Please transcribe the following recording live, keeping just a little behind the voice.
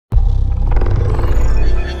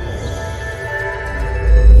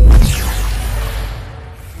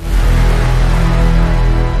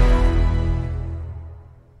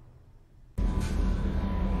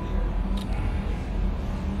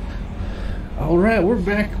Alright, we're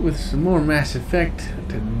back with some more Mass Effect.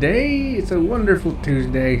 Today, it's a wonderful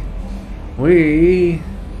Tuesday. We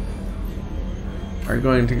are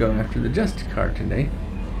going to go after the Justicar today.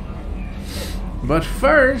 But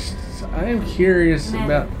first, I am curious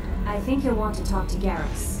about... I think you'll want to talk to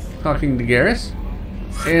Garrus. Talking to Garrus.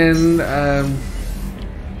 And,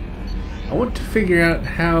 I want to figure out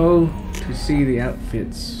how to see the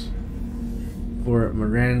outfits for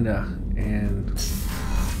Miranda and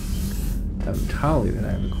Tali that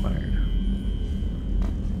I've acquired.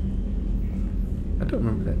 I don't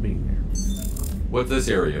remember that being there. What's this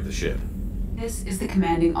area of the ship? This is the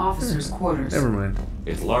commanding officer's quarters. Never mind.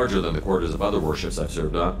 It's larger than the quarters of other warships I've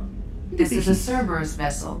served on. This is a Cerberus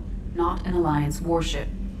vessel, not an Alliance warship.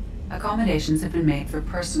 Accommodations have been made for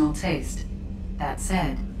personal taste. That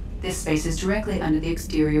said, this space is directly under the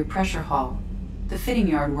exterior pressure hull. The fitting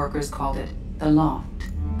yard workers called it the loft.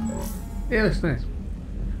 Yeah, that's nice.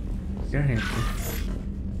 Your hand.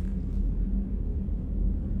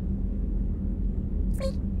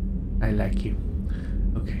 I like you.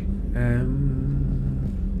 Okay.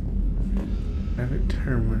 Private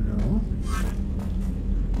terminal.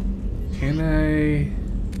 Can I?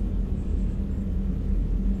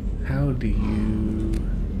 How do you?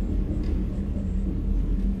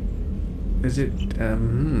 Is it? How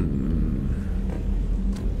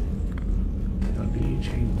do you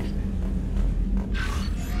change that?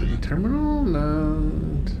 The terminal? No.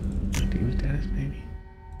 Team status, maybe.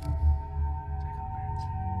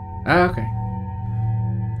 Ah, okay.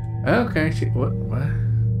 Okay, see, what?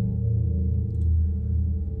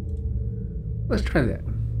 Let's try that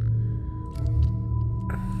one.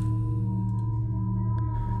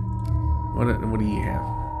 What do you have?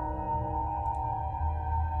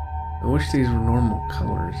 I wish these were normal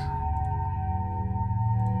colors.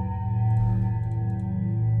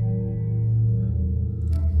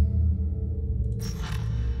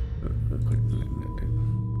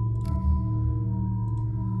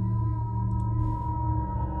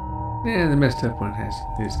 Yeah, the messed up one has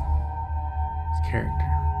this character.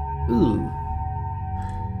 Ooh.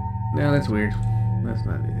 No, that's weird. Let's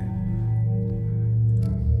not do that.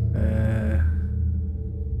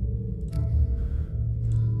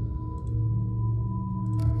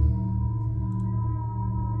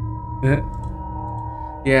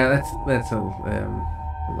 Yeah, that's a lot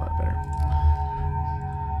better.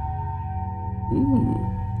 Ooh.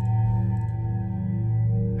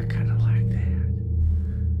 I kind of like that.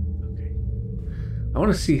 Okay. I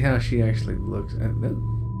want to see how she actually looks. That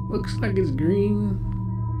looks like it's green,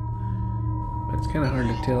 but it's kind of hard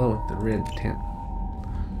to tell with the red tint.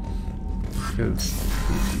 Because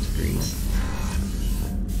she's green.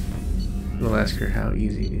 We'll ask her how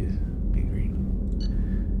easy it is being green,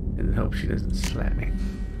 and hope she doesn't slap me.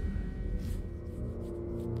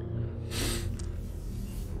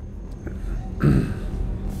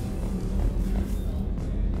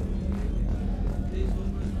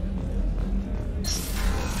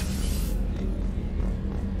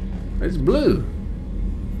 It's blue.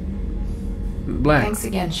 Black. Thanks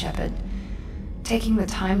again, Shepard. Taking the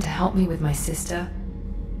time to help me with my sister.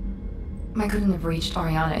 I couldn't have reached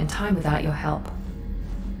Oriana in time without your help.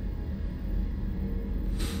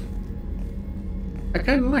 I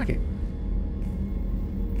kind of like it.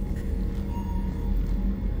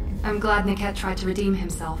 I'm glad Niket tried to redeem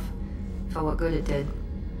himself, for what good it did.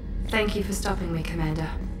 Thank you for stopping me, Commander.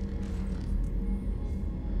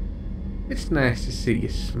 It's nice to see you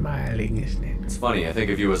smiling, isn't it? It's funny, I think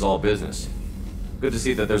of you as all business. Good to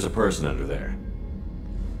see that there's a person under there.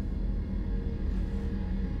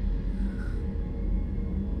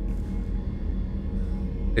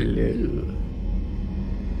 Hello.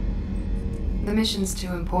 The mission's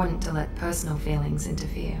too important to let personal feelings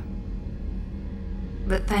interfere.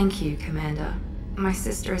 But thank you, Commander. My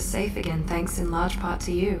sister is safe again thanks in large part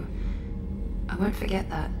to you. I won't forget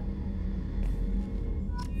that.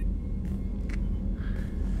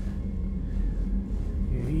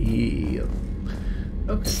 Yeah.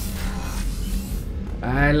 Okay.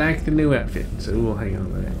 I like the new outfit, so we'll hang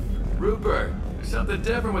on with that. Rupert, there's something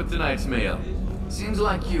different with tonight's meal. Seems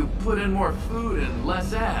like you put in more food and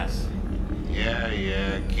less ass.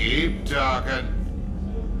 Yeah, keep talking.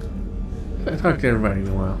 I talk to everybody in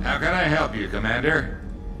a while. How can I help you, Commander?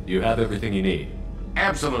 You have everything you need.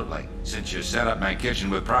 Absolutely. Since you set up my kitchen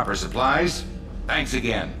with proper supplies, thanks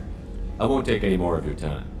again. I won't take any more of your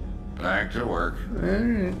time. Back to work.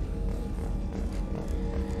 Alright.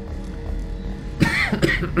 I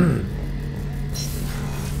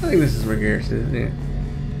think this is where Garrus is, yeah.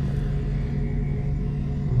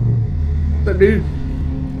 What's up, dude?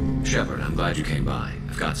 Shepard, I'm glad you came by.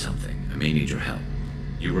 I've got something. I may need your help.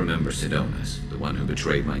 You remember Sidonis, the one who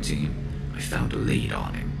betrayed my team? I found a lead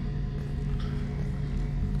on him.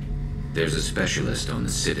 There's a specialist on the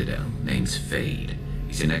Citadel, named Fade.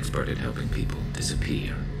 He's an expert at helping people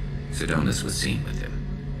disappear. Sidonis was seen with him.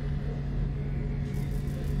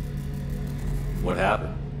 What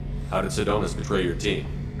happened? How did Sidonis betray your team?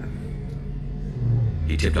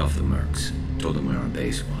 He tipped off the mercs, told them where our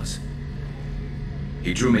base was.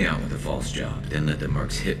 He drew me out with a false job, then let the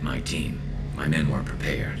mercs hit my team. My men weren't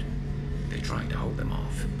prepared. They tried to hold them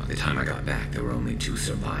off. By the time I got back, there were only 2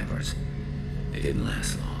 survivors. They didn't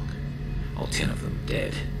last long. All 10 of them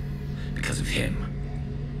dead. Because of him.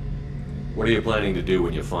 What are you planning to do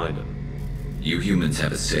when you find him? You humans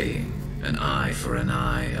have a saying. An eye for an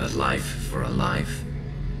eye, a life for a life.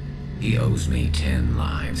 He owes me 10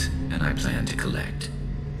 lives, and I plan to collect.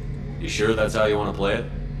 You sure that's how you want to play it?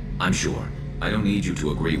 I'm sure. I don't need you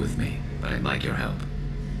to agree with me, but I'd like your help.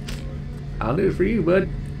 I'll do it for you, bud.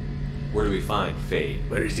 Where do we find Fade?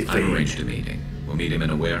 Where is he? I've arranged a meeting. We'll meet him in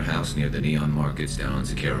a warehouse near the Neon Markets down on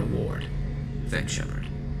Zakera Ward. Thanks, Shepard.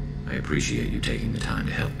 I appreciate you taking the time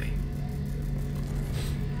to help me.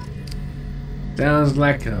 Sounds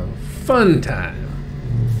like a fun time.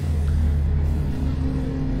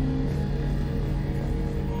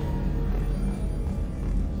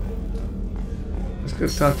 Let's go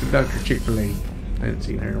talk to Dr. Chick-fil-A. I haven't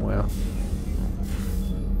seen her in a while.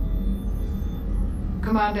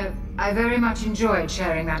 Commander, I very much enjoyed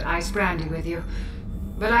sharing that ice brandy with you.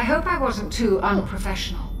 But I hope I wasn't too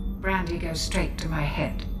unprofessional. Brandy goes straight to my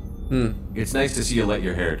head. It's nice to see you let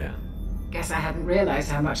your hair down. Guess I hadn't realized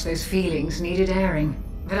how much those feelings needed airing.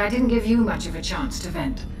 But I didn't give you much of a chance to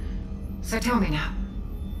vent. So tell me now.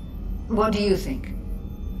 What do you think?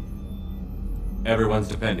 Everyone's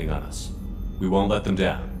depending on us. We won't let them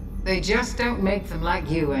down. They just don't make them like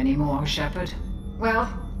you anymore, Shepard. Well,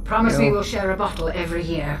 promise me we'll share a bottle every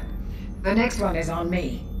year. The next one is on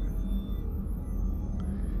me.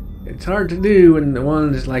 It's hard to do when the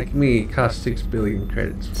ones like me cost 6 billion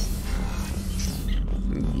credits.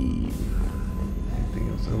 Anything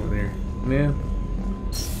else over there? Yeah.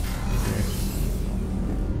 Okay.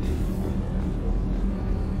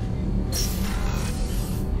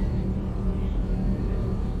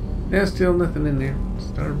 Yeah, still nothing in there.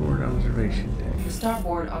 Starboard observation deck. The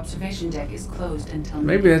starboard observation deck is closed until...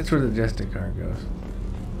 Maybe that's where the Justicar goes.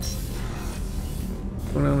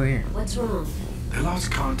 What's going on over here? What's wrong? They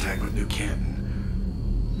lost contact with New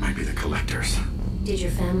Canton. Might be the collectors. Did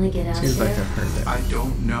your family get out Seems there? like I've heard that. I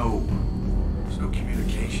don't know. There's no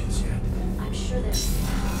communications yet. I'm sure there's...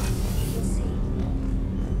 We'll see.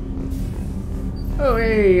 Oh,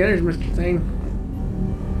 hey, there's Mr. Thing.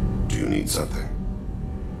 Do you need something?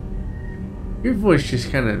 Your voice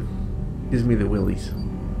just kind of gives me the willies.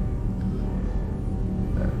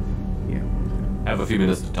 Yeah. Have a few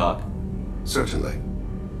minutes to talk? Certainly.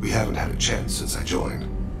 We haven't had a chance since I joined.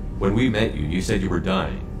 When we met you, you said you were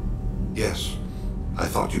dying. Yes. I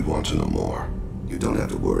thought you'd want to know more. You don't have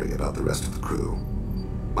to worry about the rest of the crew.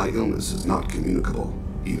 My illness is not communicable,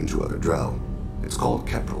 even to other Drell. It's called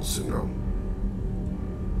Keprel syndrome.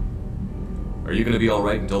 Are you going to be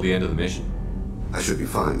alright until the end of the mission? I should be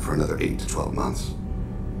fine for another 8 to 12 months.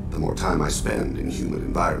 The more time I spend in humid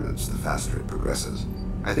environments, the faster it progresses.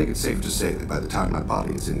 I think it's safe to say that by the time my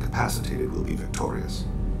body is incapacitated, we'll be victorious.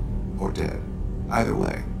 Or dead. Either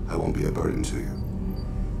way, I won't be a burden to you.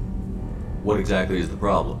 What exactly is the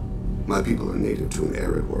problem? My people are native to an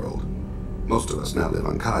arid world. Most of us now live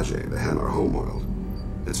on Kaje, the Hamar homeworld.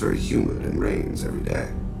 It's very humid and rains every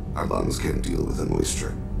day. Our lungs can't deal with the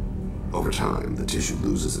moisture. Over time, the tissue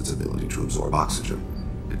loses its ability to absorb oxygen.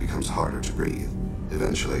 It becomes harder to breathe.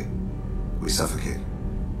 Eventually, we suffocate.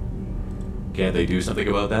 Can't they do something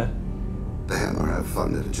about that? The Hammer have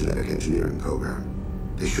funded a genetic engineering program.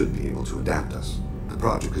 They should be able to adapt us. The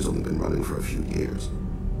project has only been running for a few years.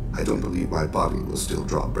 I don't believe my body will still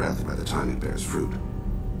draw breath by the time it bears fruit.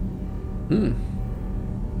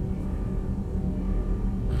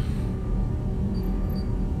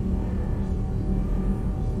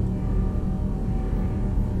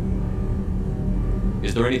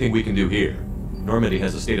 Is there anything we can do here? Normandy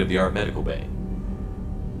has a state-of-the-art medical bay.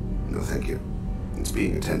 No, thank you. It's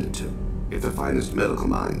being attended to. If the finest medical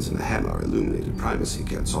minds in the Hamar illuminated primacy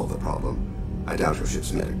can't solve the problem, I doubt your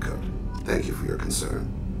ship's medic could. Thank you for your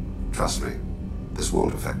concern. Trust me, this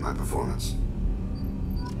won't affect my performance.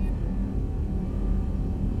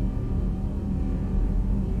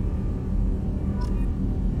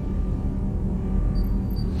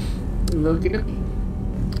 Look at it.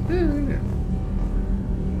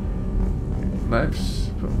 Maps.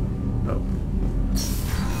 Oh.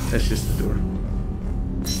 That's just the door.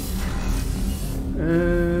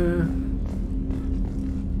 Have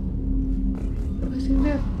I seen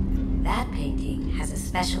that? That painting has a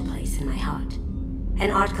special place in my heart.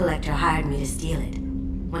 An art collector hired me to steal it.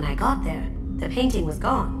 When I got there, the painting was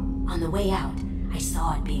gone. On the way out, I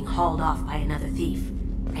saw it being hauled off by another thief.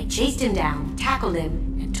 I chased him down, tackled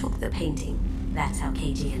him, and took the painting. That's how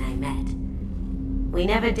KG and I met. We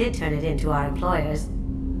never did turn it into our employers.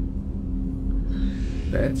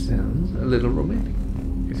 That sounds a little romantic.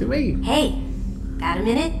 Is it me? Hey, got a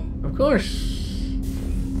minute? Of course.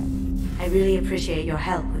 I really appreciate your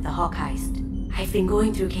help with the Hawk heist. I've been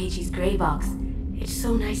going through KG's gray box. It's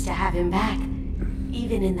so nice to have him back.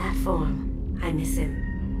 Even in that form, I miss him.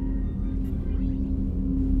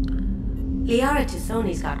 Liara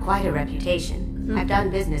Tassoni's got quite a reputation. I've done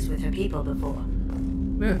business with her people before.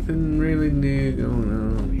 Nothing really new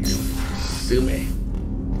going on here. Sue me.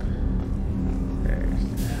 There's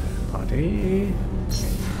the party.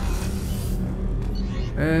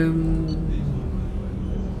 That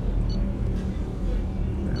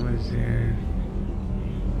was there.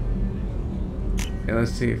 Okay,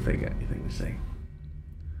 let's see if they got anything to say.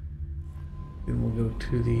 Then we'll go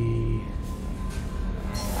to the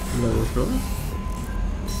lower floor.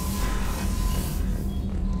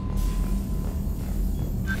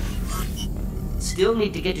 Still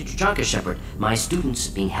need to get to Tuchanka, Shepard. My student's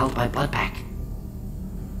being held by Bloodpack.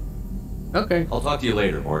 Okay. I'll talk to you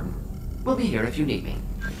later, Morton. We'll be here if you need me.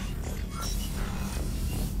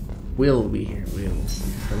 We'll be here. We'll.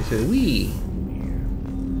 I said we will be here.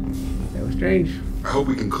 That was strange. I hope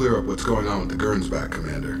we can clear up what's going on with the Gernsback,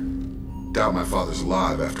 Commander. Doubt my father's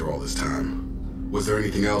alive after all this time. Was there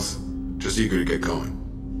anything else? Just eager to get going.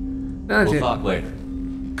 We'll talk later.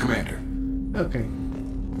 Commander. Okay.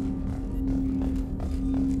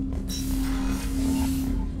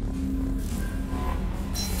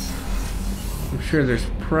 I'm sure there's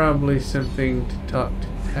probably something to talk to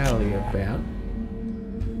Tally about,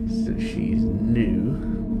 since she's new.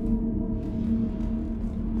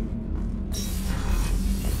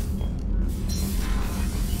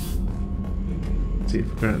 Let's see if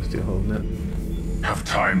the ground's still holding up. Have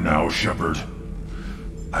time now, Shepard.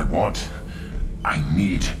 I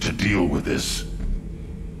need to deal with this.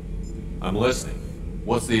 I'm listening.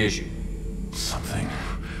 What's the issue? Something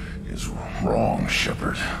is wrong,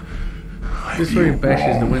 Shepard. This is where he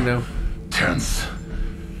bashes the window. Tense.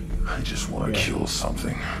 I just want to kill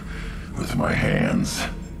something with my hands.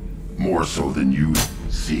 More so than you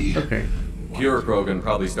see. Okay. Pure Krogan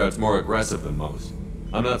probably starts more aggressive than most.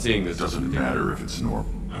 I'm not seeing this. Doesn't matter if it's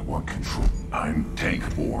normal. I want control. I'm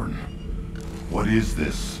tank-born. What is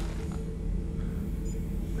this?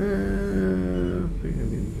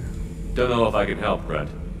 Don't know if I can help, Brent.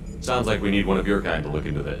 Sounds like we need one of your kind to look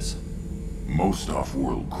into this. Most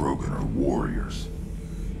off-world Krogan are warriors.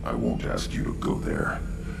 I won't ask you to go there.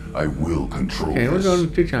 I will control Okay, this. we're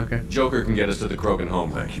going to Tuchanka. Joker can get us to the Krogan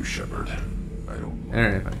home. Thank you, Shepard. I don't...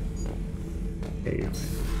 Alright, fine. There you go.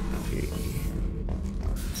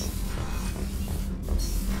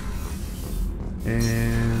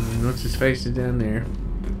 And what's his face is down there.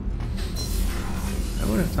 I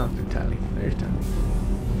want to talk to Tally. There's Tally.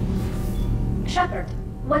 Shepard,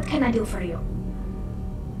 what can I do for you?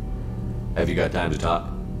 Have you got time to talk?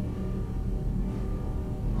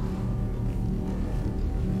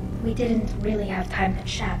 We didn't really have time to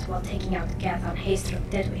chat while taking out Gath on Haystrom,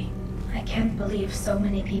 did we? I can't believe so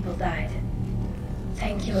many people died.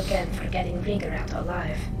 Thank you again for getting Rieger out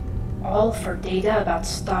alive. All for data about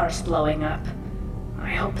stars blowing up.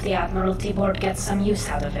 I hope the Admiralty Board gets some use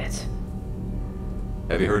out of it.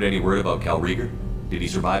 Have you heard any word about Cal Rieger? Did he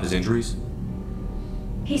survive his injuries?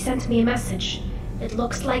 He sent me a message. It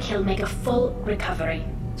looks like he'll make a full recovery.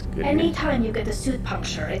 Anytime you get a suit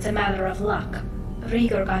puncture, it's a matter of luck.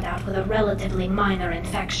 Rieger got out with a relatively minor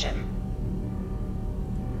infection.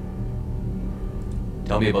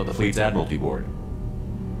 Tell me about the fleet's Admiralty Board.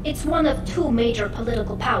 It's one of two major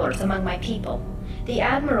political powers among my people. The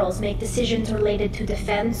admirals make decisions related to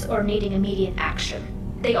defense or needing immediate action.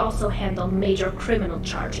 They also handle major criminal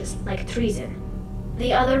charges, like treason.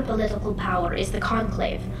 The other political power is the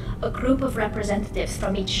Conclave, a group of representatives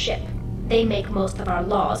from each ship. They make most of our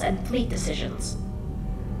laws and fleet decisions.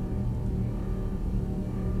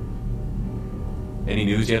 Any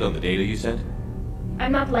news yet on the data you sent?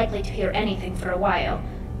 I'm not likely to hear anything for a while,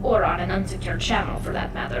 or on an unsecured channel for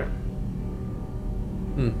that matter.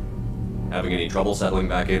 Having any trouble settling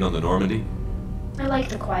back in on the Normandy? I like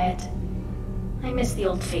the quiet. I miss the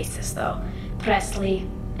old faces, though. Presley,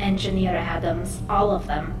 Engineer Adams, all of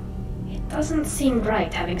them. It doesn't seem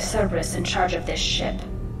right having Cerberus in charge of this ship.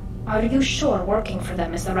 Are you sure working for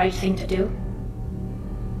them is the right thing to do?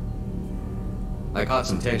 I caught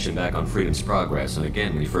some tension back on Freedom's Progress and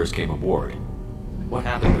again when he first came aboard. What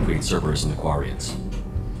happened between Cerberus and the Quarians?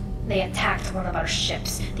 They attacked one of our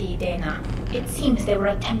ships, the Idena. It seems they were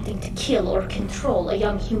attempting to kill or control a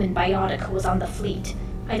young human biotic who was on the fleet.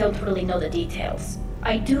 I don't really know the details.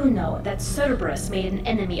 I do know that Cerberus made an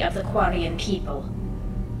enemy of the Quarian people.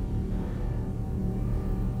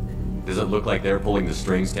 Does it look like they're pulling the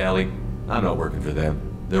strings, Tally? I'm not working for them.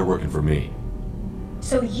 They're working for me.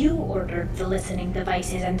 So you ordered the listening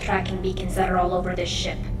devices and tracking beacons that are all over this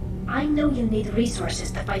ship. I know you need resources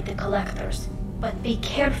to fight the Collectors, but be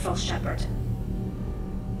careful, Shepard.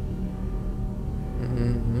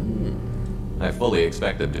 I fully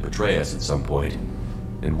expect them to betray us at some point,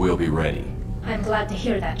 and we'll be ready. I'm glad to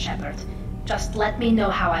hear that, Shepard. Just let me know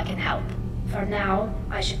how I can help. For now,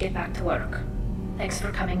 I should get back to work. Thanks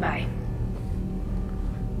for coming by.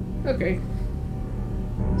 Okay.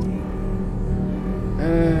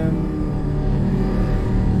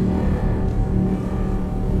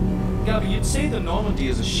 Gabby, you'd say the Normandy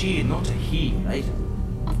is a she, not a he, right?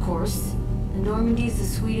 Of course. The Normandy's the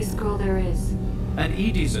sweetest girl there is. And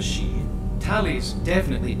Edie's a she. Tally's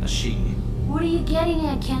definitely a she. What are you getting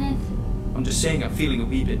at, Kenneth? I'm just saying I'm feeling a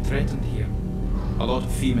wee bit threatened here. A lot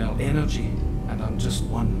of female energy, and I'm just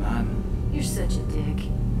one man. You're such a dick.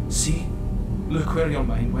 See? Look where your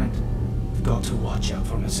mind went. I've got to watch out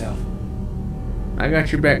for myself. I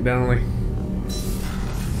got your back, Donnelly.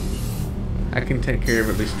 I can take care of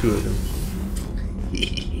at least 2 of them.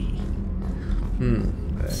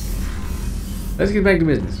 Let's get back to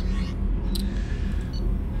business.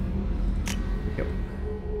 Yep.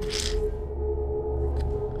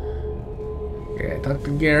 Yeah, talk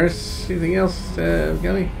to Garrus. Anything else,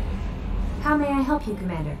 Kelly? How may I help you,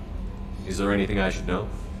 Commander? Is there anything I should know?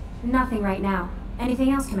 Nothing right now.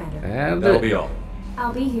 Anything else, Commander? That'll be all.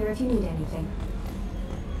 I'll be here if you need anything.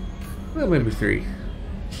 Well, maybe 3.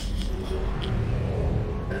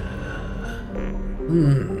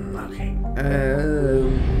 Okay.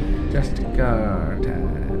 Just a car time.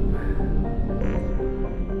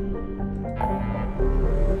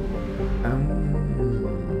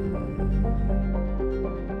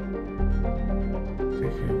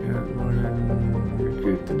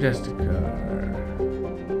 Recruit the Justicar.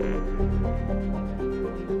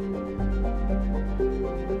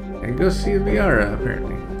 And go see Viara,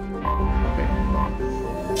 apparently. Okay.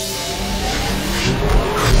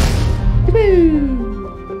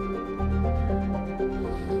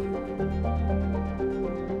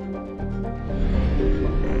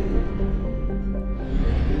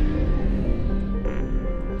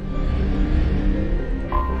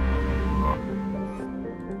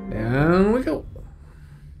 Down we go.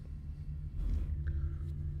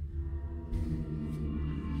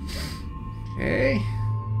 Okay.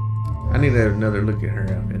 I need another look at her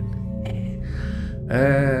outfit.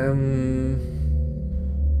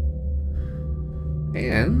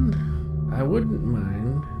 And I wouldn't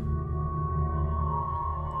mind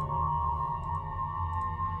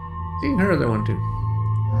seeing her other one too.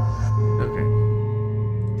 Okay.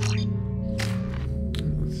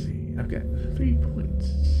 Let's see. I've got 3 points.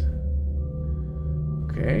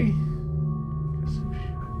 Okay.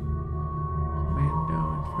 Commando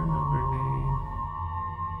Inferno Grenade.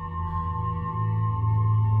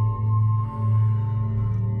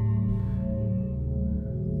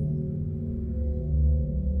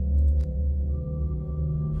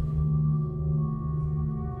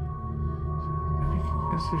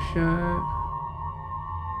 Concussive shot.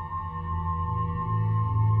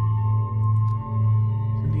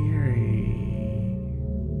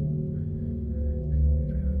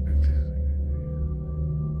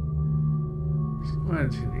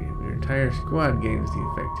 Your entire squad gains the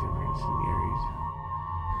effect of your incendiaries.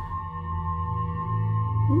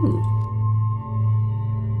 Ooh.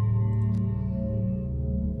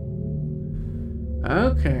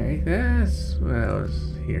 Okay, that's what I was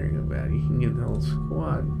hearing about. You can give the whole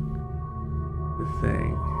squad the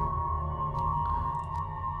thing.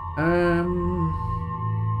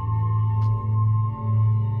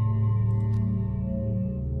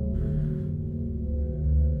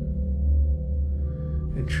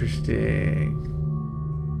 Interesting.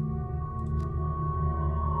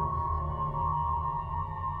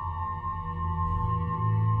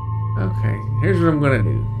 Okay, here's what I'm gonna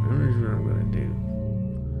do.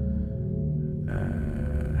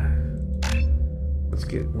 Let's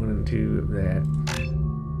get 1 and 2 of that.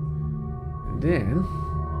 And then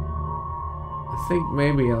I think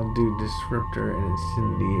maybe I'll do Disruptor and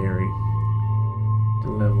Incendiary to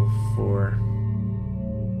level 4.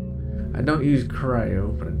 I don't use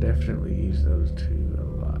Cryo, but I definitely use those 2 a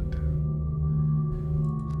lot.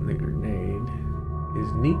 And the Grenade.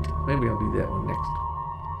 is neat. Maybe I'll do that one next.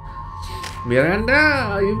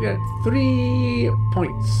 Miranda, you've got 3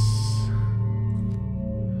 points.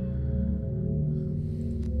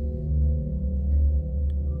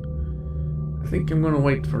 I think I'm gonna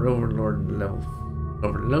wait for Overload level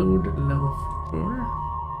 4.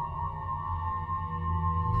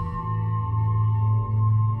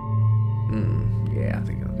 Yeah, I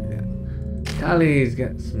think I'll do that. Tali's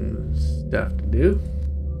got some stuff to do.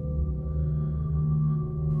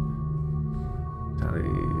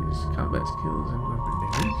 Tali's combat skills and weapon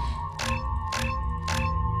damage.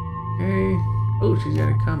 Okay. Oh, she's got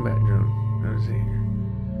a combat drone. How does it here?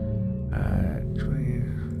 20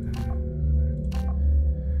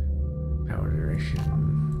 power duration.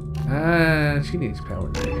 She needs power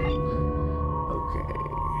duration. Okay.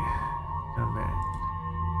 Combat.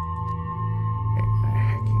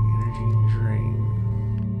 Hacking energy drain.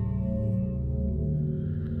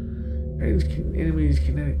 Drains enemies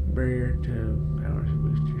kinetic barrier to power to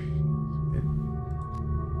boost your shields. Good.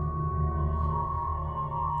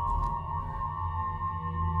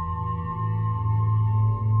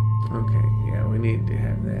 Okay, yeah, we need to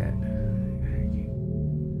have that.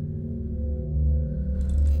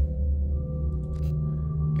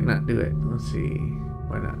 Cannot do it. Let's see.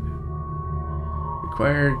 Why not?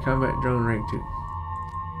 Required combat drone rank 2.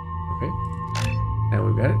 Okay. Now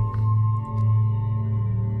we've got it.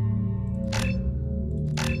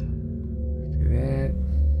 Let's do that.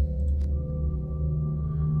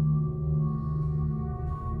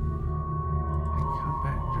 And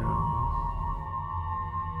combat drone.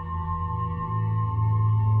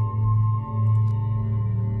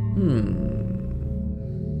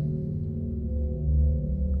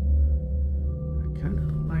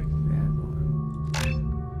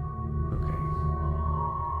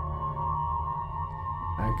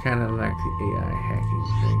 Kind of like the AI hacking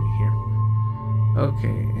thing here.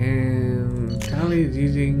 Okay, and Tali is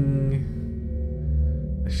using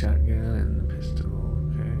the shotgun and the pistol.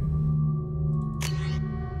 Okay.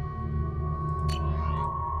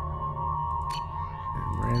 And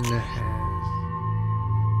Brenda has.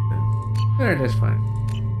 Alright, that's fine.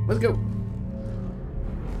 Let's go.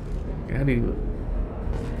 Okay, how do you look?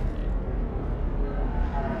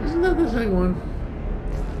 Isn't that the same one?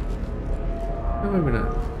 No, maybe not.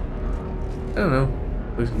 I don't know.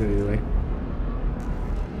 Looks good either way.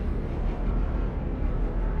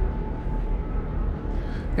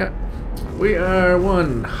 Yep. We are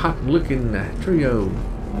one hot-looking trio.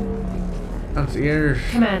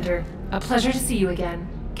 Concierge. Commander, a pleasure to see you again.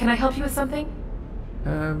 Can I help you with something?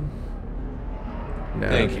 No.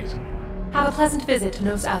 Thank you. Have a pleasant visit to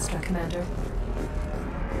Nos Astra, Commander.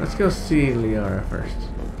 Let's go see Liara first.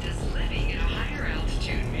 Does living at a higher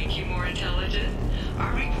altitude make you more intelligent?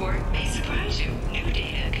 Our report may surprise you. New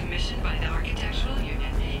data commissioned by the Architectural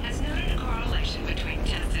Union has noted a correlation between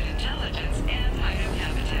tested intelligence and hideout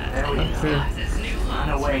habitats. There we go. Causes new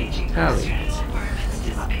homes ranging from small apartments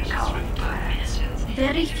to spacious rooftop mansions.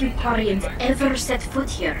 Very few Quarians ever set foot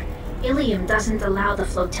here. Ilium doesn't allow the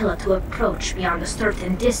flotilla to approach beyond a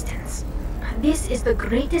certain distance. This is the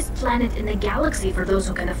greatest planet in the galaxy for those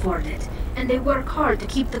who can afford it, and they work hard to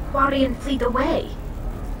keep the Quarian fleet away.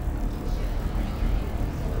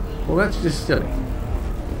 Well, that's just silly.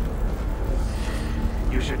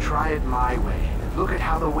 You should try it my way. Look at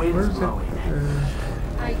how the wind's blowing.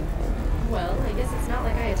 Well, I guess it's not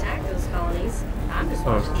like I attacked those colonies. I'm just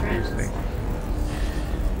watching trends.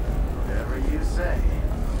 Whatever you say.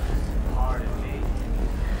 Pardon me.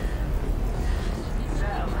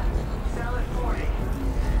 Sell it 40.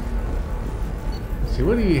 Let's see,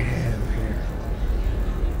 what do you have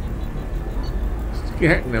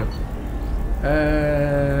here? Heck no.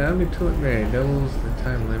 Omni Tulip Ray doubles the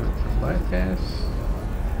time limit for bypass.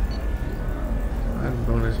 5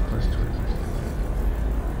 bonus plus 20%.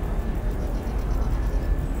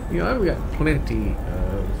 You know, I've got plenty of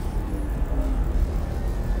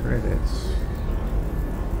credits.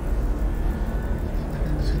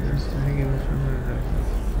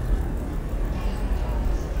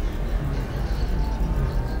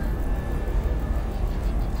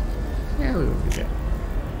 Yeah, we will do that.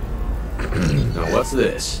 Now what's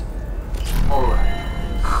this? Alright.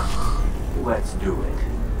 Let's do it.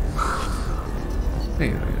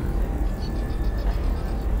 Hang on.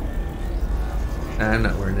 I'm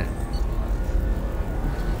not wearing that.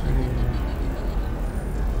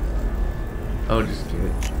 Oh, just do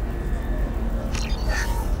it.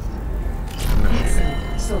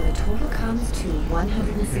 Excellent. So the total comes to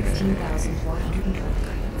 116,412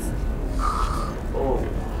 credits. Oh,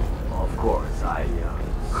 of course,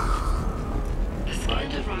 The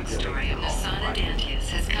scandal rock story of Nasana Dantius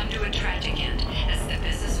has come to a tragic end as the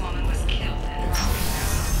businesswoman was killed and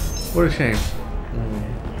What a shame.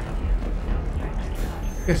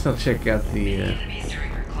 Guess I'll check out the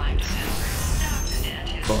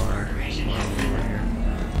bar.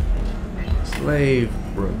 Slave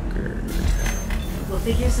broker. We'll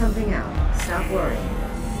figure something out. Stop worrying.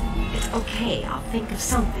 It's okay. I'll think of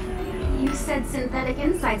something. You said Synthetic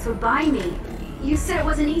Insights would buy me. You said it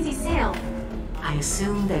was an easy sale. I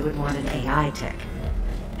assumed they would want an AI tech.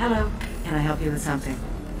 Hello. Can I help you with something?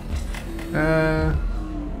 Have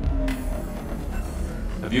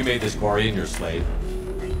you made this Quarian your slave?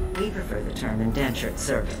 We prefer the term indentured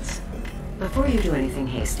servants. Before you do anything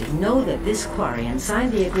hasty, know that this Quarian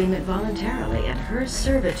signed the agreement voluntarily, and her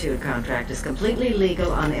servitude contract is completely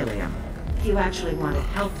legal on Ilium. You actually want to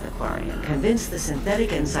help the Quarian convince the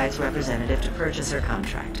Synthetic Insights representative to purchase her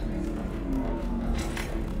contract.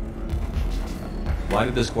 Why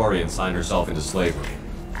did this Quarian sign herself into slavery?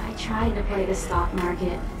 I tried to play the stock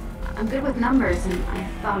market. I'm good with numbers, and I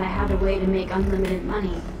thought I had a way to make unlimited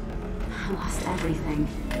money. I lost everything.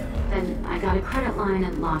 Then I got a credit line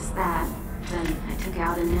and lost that. Then I took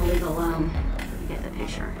out an illegal loan. You get the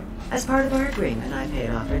picture. As part of our agreement, I paid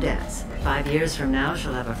off her debts. 5 years from now,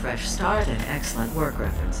 she'll have a fresh start and excellent work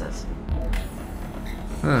references.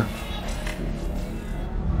 Huh.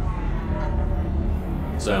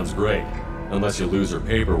 Sounds great. Unless you lose her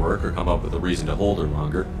paperwork or come up with a reason to hold her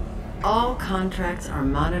longer. All contracts are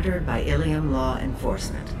monitored by Ilium law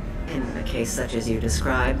enforcement. In a case such as you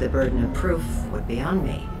described, the burden of proof would be on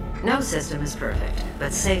me. No system is perfect,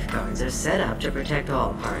 but safeguards are set up to protect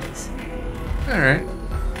all parties. Alright.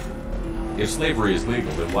 If slavery is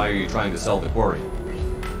legal, then why are you trying to sell the Quarian?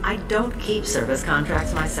 I don't keep service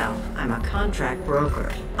contracts myself. I'm a contract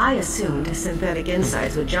broker. I assumed Synthetic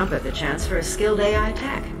Insights would jump at the chance for a skilled AI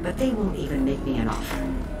tech, but they won't even make me an offer.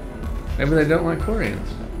 Maybe they don't like Quarians.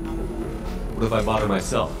 What if I bought her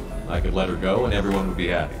myself? I could let her go and everyone would be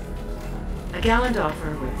happy. A gallant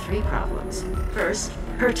offer with 3 problems. First,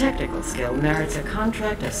 her technical skill merits a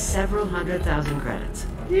contract of several 100,000 credits.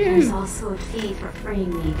 There's also a fee for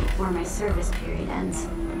freeing me before my service period ends.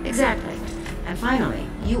 Exactly. And finally,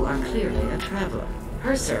 you are clearly a traveler.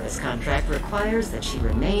 Her service contract requires that she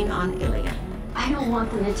remain on Ilium. I don't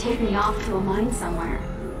want them to take me off to a mine somewhere.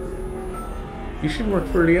 You should work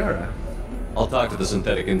for Liara. I'll talk to the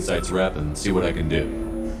Synthetic Insights rep and see what I can do.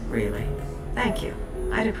 Really? Thank you.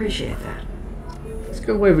 I'd appreciate that. Let's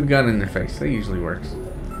go wave a gun in their face. That usually works.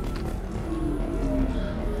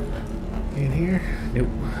 In here? Nope.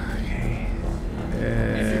 Okay.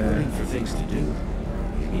 If you're looking for things to do,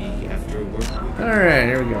 maybe after work. Alright,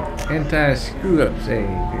 here we go. Anti-screw-up save.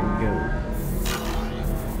 Here we go.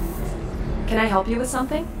 Can I help you with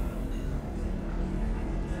something?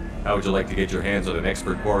 How would you like to get your hands on an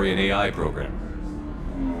expert Quarian AI program?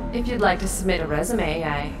 If you'd like to submit a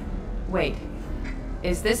resume, Wait.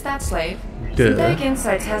 Is this that slave? Duh. Synthetic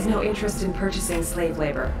Insights has no interest in purchasing slave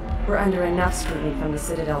labor. We're under enough scrutiny from the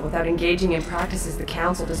Citadel without engaging in practices the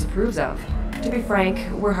Council disapproves of. To be frank,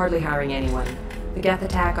 we're hardly hiring anyone. The Geth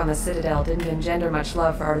attack on the Citadel didn't engender much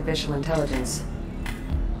love for artificial intelligence.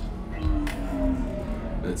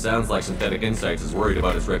 It sounds like Synthetic Insights is worried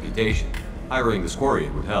about its reputation. Hiring this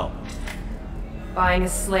Quarian would help. Buying a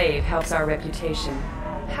slave helps our reputation.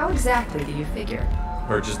 How exactly do you figure?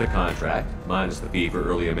 Purchase the contract, minus the fee for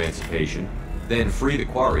early emancipation, then free the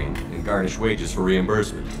Quarian and garnish wages for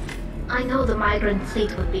reimbursement. I know the migrant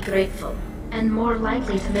fleet would be grateful, and more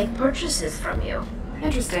likely to make purchases from you.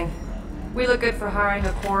 Interesting. We look good for hiring a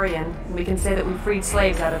Quarian, and we can say that we freed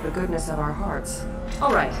slaves out of the goodness of our hearts.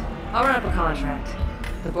 All right, I'll run up a contract.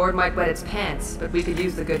 The board might wet its pants, but we could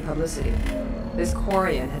use the good publicity. This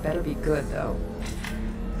Quarian had better be good, though.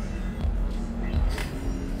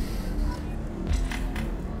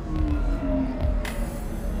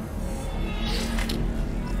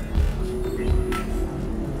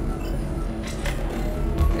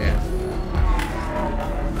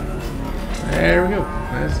 There we go.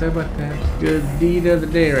 That's about that. Good deed of the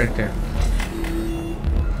day right there.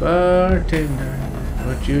 Bartender,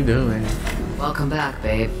 what you doing? Welcome back,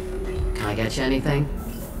 babe. Can I get you anything?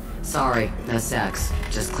 Sorry, no sex.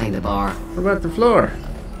 Just clean the bar. What about the floor?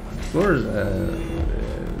 Floor's,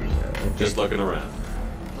 Just looking around.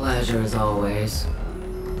 Pleasure as always.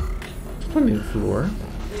 Plenty of floor.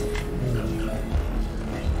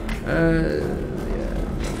 Yeah.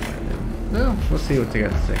 Well, let's see what they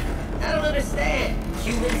got to say. I don't understand.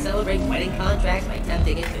 Humans celebrate wedding contracts by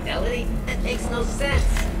tempting infidelity? That makes no sense.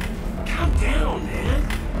 Calm down, man.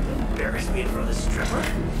 Don't embarrass me in front of the stripper.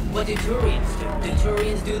 What do Turians do? Do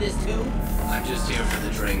Turians do this too? I'm just here for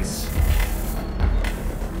the drinks.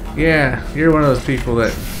 Yeah, you're one of those people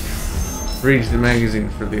that reads the magazine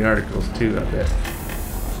for the articles too, I bet.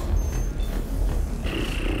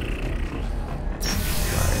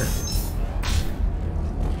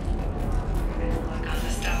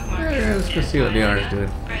 Yeah, let's go see what the artist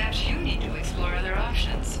doing. Perhaps you need to explore other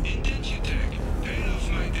options.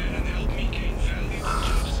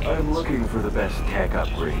 I'm looking for the best tech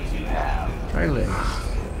upgrades you have. Try legs.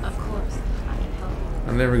 Of course, I can help you.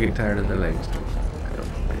 I'll never get tired of the legs.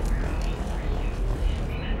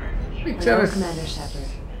 Hello, Commander Shepard.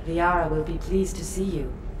 Liara will be pleased to see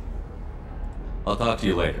you. I'll talk to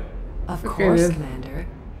you later. Of Okay, course, then. Commander.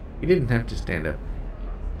 You didn't have to stand up.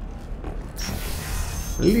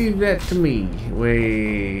 Leave that to me.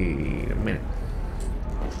 Wait a minute.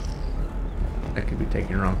 That could be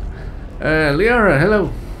taken wrong. Liara,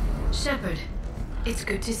 hello. Shepard, it's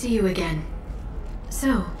good to see you again.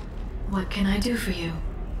 So, what can I do for you?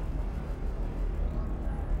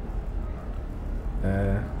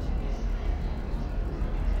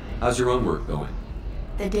 How's your own work going?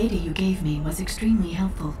 The data you gave me was extremely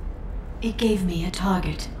helpful. It gave me a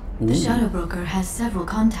target. The Shadow Broker has several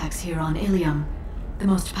contacts here on Ilium. The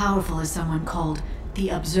most powerful is someone called the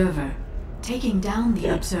Observer. Taking down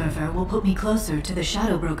the Observer will put me closer to the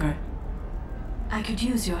Shadow Broker. I could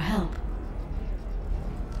use your help.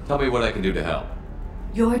 Tell me what I can do to help.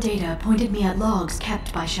 Your data pointed me at logs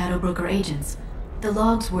kept by Shadow Broker agents. The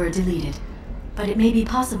logs were deleted, but it may be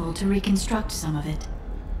possible to reconstruct some of it.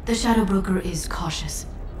 The Shadow Broker is cautious.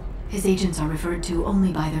 His agents are referred to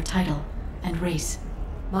only by their title and race.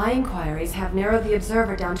 My inquiries have narrowed the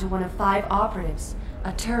Observer down to one of 5 operatives.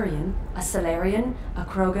 A Turian, a Solarian, a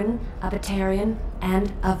Krogan, a Batarian,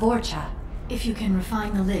 and a Vorcha. If you can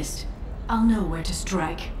refine the list, I'll know where to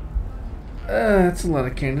strike. That's a lot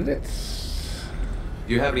of candidates.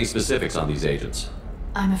 Do you have any specifics on these agents?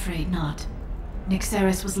 I'm afraid not.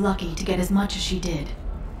 Nyxeris was lucky to get as much as she did.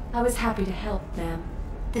 I was happy to help, ma'am.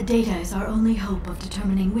 The data is our only hope of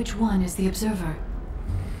determining which one is the Observer.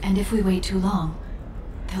 And if we wait too long,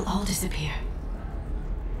 they'll all disappear.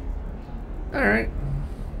 Alright.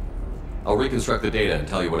 I'll reconstruct the data and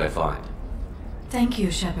tell you what I find. Thank you,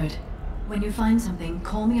 Shepard. When you find something,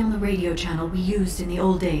 call me on the radio channel we used in the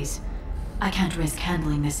old days. I can't risk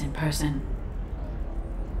handling this in person.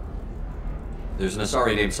 There's an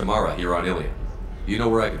Asari named Samara here on Ilium. Do you know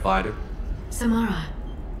where I can find her? Samara.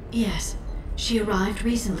 Yes. She arrived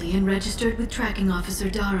recently and registered with Tracking Officer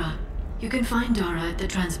Dara. You can find Dara at the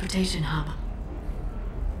transportation hub.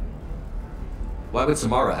 Why would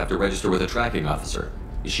Samara have to register with a tracking officer?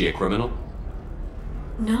 Is she a criminal?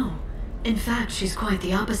 No. In fact, she's quite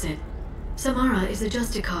the opposite. Samara is a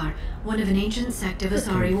Justicar, one of an ancient sect of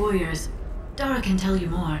Asari warriors. Dara can tell you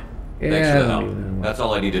more. Thanks for the help. That's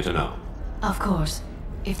all I needed to know. Of course.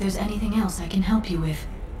 If there's anything else I can help you with,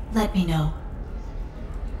 let me know.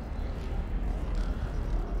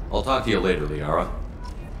 I'll talk to you later, Liara.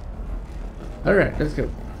 Alright, let's go.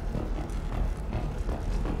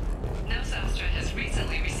 Nosastra has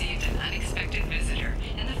recently received an unexpected visitor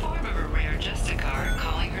in the form of a rare Justicar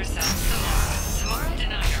calling herself Samara. Samara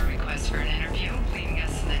denied our request for an interview, leaving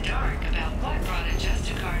us in the dark about what brought a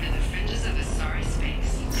Justicar to the fringes of Asari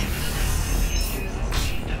space. Nevertheless, the news is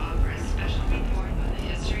keen to offer a special report on the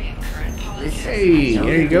history and current politics. Hey,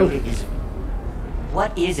 there you go.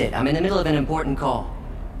 What is it? I'm in the middle of an important call.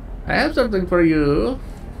 I have something for you.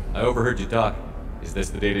 I overheard you talk. Is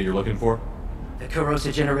this the data you're looking for? The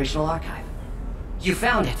Kurosa Generational Archive. You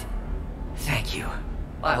found it. Thank you.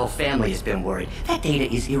 My whole family has been worried. That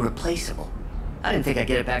data is irreplaceable. I didn't think I'd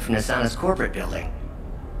get it back from Nasana's corporate building.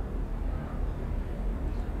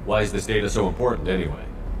 Why is this data so important anyway?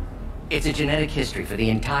 It's a genetic history for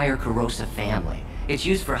the entire Kurosa family. It's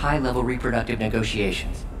used for high-level reproductive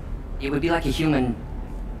negotiations. It would be like a human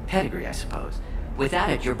pedigree, I suppose. Without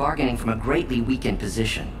it, you're bargaining from a greatly weakened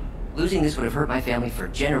position. Losing this would have hurt my family for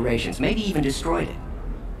generations, maybe even destroyed it.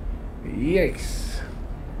 Yikes.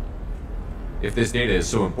 If this data is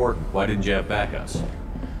so important, why didn't you have backups?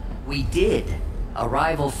 We did. A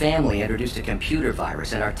rival family introduced a computer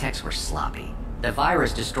virus and our techs were sloppy. The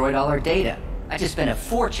virus destroyed all our data. I just spent a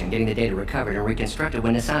fortune getting the data recovered and reconstructed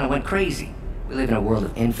when Nasana went crazy. We live in a world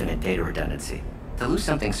of infinite data redundancy. To lose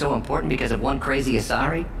something so important because of one crazy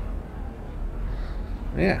Asari?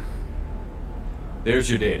 Yeah. There's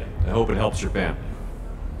your data. I hope it helps your family.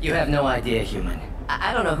 You have no idea, human.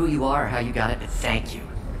 I don't know who you are or how you got it, but thank you.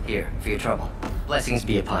 Here, for your trouble. Blessings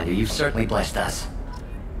be upon you. You've certainly blessed us.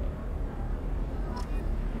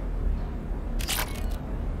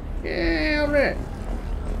 Yeah, alright.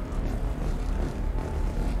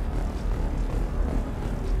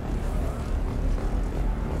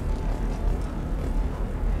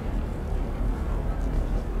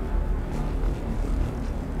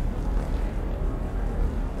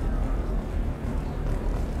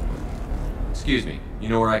 Excuse me, you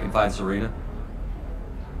know where I can find Serena?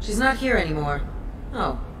 She's not here anymore.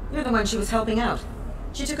 Oh, you're the one she was helping out.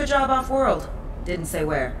 She took a job off-world. Didn't say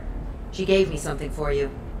where. She gave me something for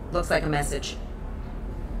you. Looks like a message.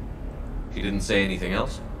 She didn't say anything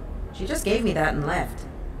else? She just gave me that and left.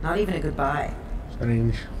 Not even a goodbye.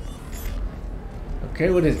 Strange.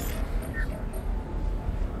 Okay, what is it?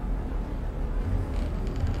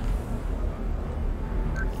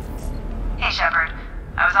 Hey, Shepard.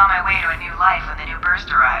 I was on my way to a new life when the new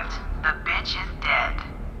burst arrived. The bitch is dead.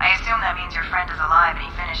 I assume that means your friend is alive and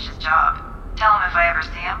he finished his job. Tell him if I ever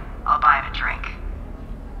see him, I'll buy him a drink.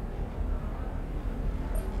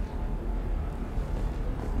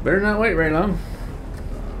 Better not wait very long.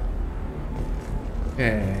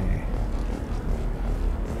 Okay.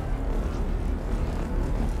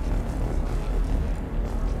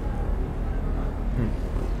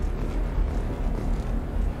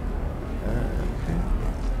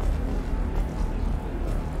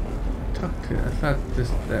 I thought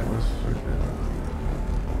that was for the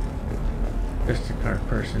Justicar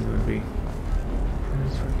person would be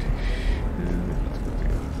transportation. Let's go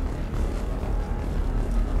there.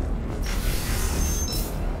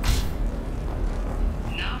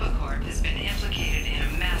 Novacorp has been implicated in a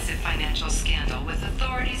massive financial scandal with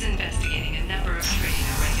authorities investigating a number of trading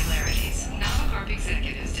irregularities. Novacorp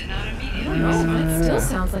executives did not immediately respond. That still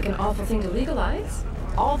sounds like an awful thing to legalize.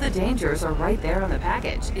 All the dangers are right there on the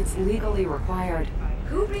package. It's legally required.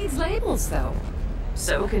 Who reads labels, though?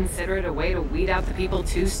 So consider it a way to weed out the people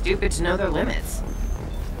too stupid to know their limits.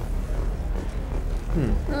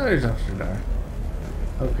 Oh, there's Officer Dar.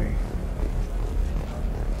 Okay.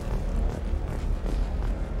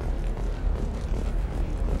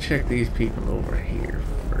 Check these people over here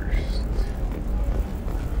first.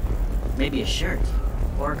 Maybe a shirt.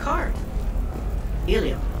 Or a card.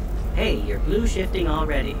 Ilium. Hey, you're blue shifting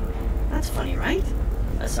already. That's funny, right?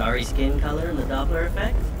 A sorry skin color and the Doppler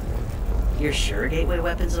effect? You're sure gateway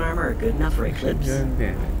weapons and armor are good enough for Eclipse? Gun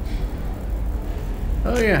damage.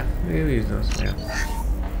 Oh yeah, they use those now.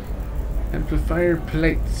 Amplifier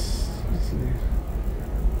plates. Let's see there.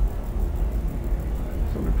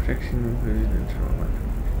 Solar protection included internal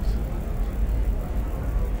weapons.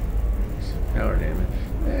 Power damage.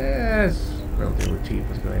 Yes, relatively cheap.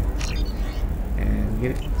 Let's go ahead and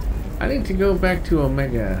get it. I need to go back to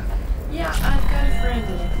Omega. Yeah, I've got a friend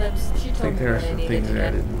in Eclipse. She I told think me there are what I some needed things to that I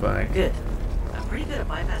get. didn't buy. Good. I'm pretty good at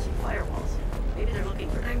bypassing firewalls. Maybe they're looking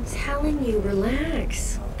for... I'm telling you,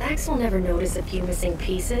 relax. Vax will never notice a few missing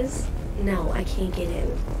pieces. No, I can't get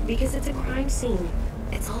in. Because it's a crime scene.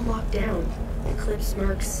 It's all locked down. Eclipse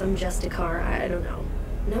Mercs, some Justicar, I don't know.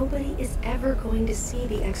 Nobody is ever going to see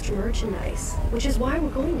the extra merchandise. Which is why we're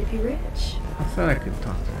going to be rich. I thought I could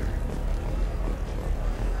talk to her.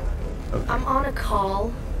 Okay. I'm on a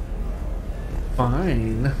call.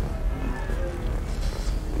 Fine.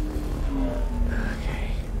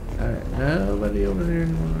 Okay. Alright, nobody over there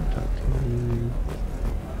anymore to talk to me.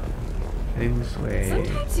 Heading this way.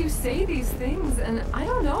 Sometimes you say these things, and I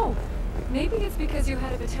don't know. Maybe it's because you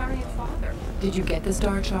had a Batarian father. Did you get the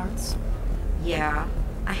star charts? Yeah.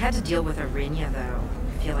 I had to deal with Arinya, though.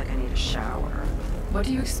 I feel like I need a shower. What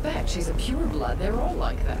do you expect? She's a pureblood. They're all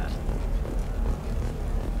like that.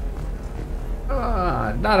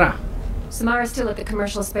 Ah, Dara. Samara's still at the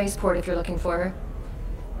commercial spaceport if you're looking for her.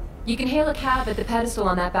 You can hail a cab at the pedestal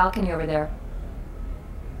on that balcony over there.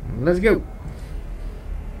 Let's go.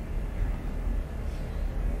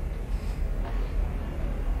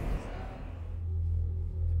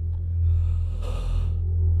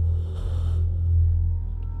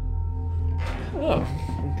 Oh,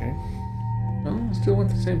 okay. Well, I still want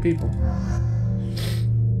the same people.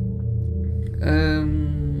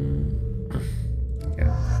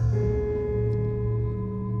 Yeah.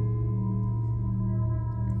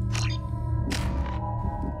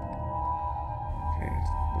 Okay,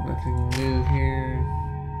 nothing new here.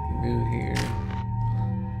 Nothing new here.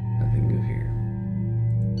 Nothing new here.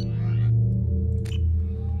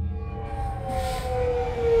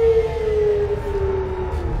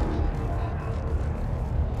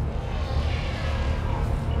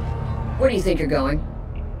 Where do you think you're going?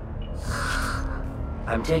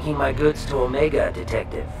 I'm taking my goods to Omega,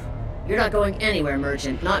 Detective. You're not going anywhere,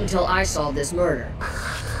 Merchant. Not until I solve this murder.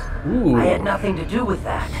 Ooh. I had nothing to do with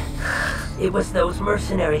that. It was those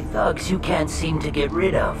mercenary thugs you can't seem to get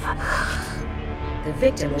rid of. The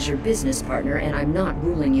victim was your business partner, and I'm not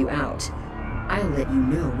ruling you out. I'll let you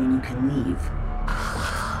know when you can leave.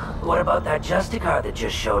 What about that Justicar that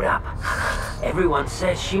just showed up? Everyone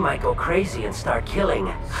says she might go crazy and start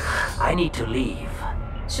killing. I need to leave.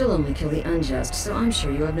 She'll only kill the unjust, so I'm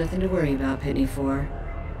sure you have nothing to worry about, Pitney 4.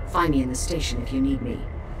 Find me in the station if you need me.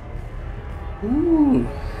 Ooh.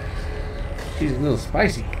 She's a little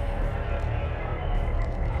spicy.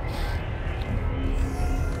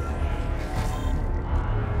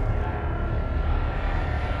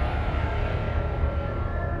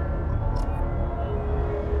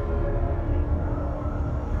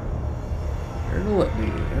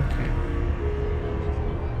 Okay.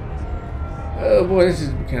 Oh boy, this is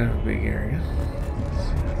kind of a big area. Let's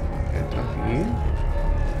see. Gotta talk to you.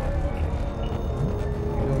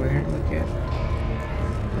 Get over here and look at it.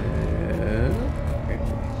 Okay.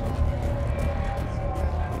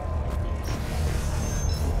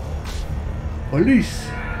 Police!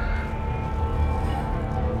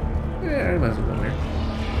 Yeah, I might as well go there.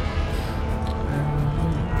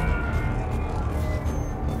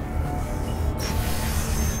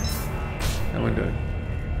 How am I doing?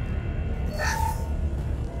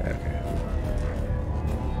 Okay.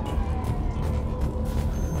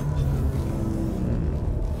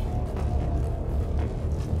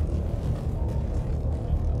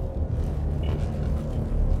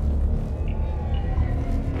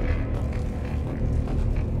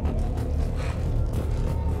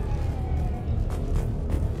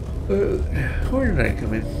 Where did I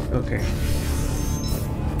come in? Okay.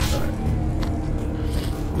 Alright.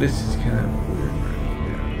 This is kind of weird.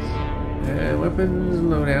 Weapons,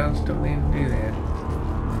 loadouts, don't need to do that.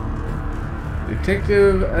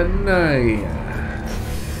 Detective Anaya.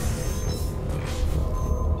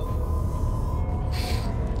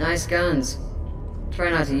 Nice guns.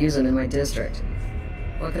 Try not to use them in my district.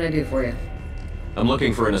 What can I do for you? I'm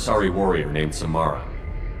looking for an Asari warrior named Samara.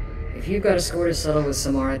 If you've got a score to settle with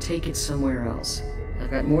Samara, take it somewhere else. I've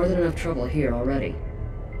got more than enough trouble here already.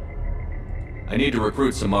 I need to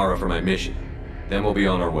recruit Samara for my mission. Then we'll be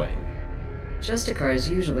on our way. Justicars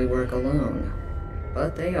usually work alone,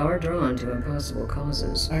 but they are drawn to impossible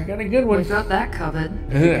causes. I got a good one. We've got that covered.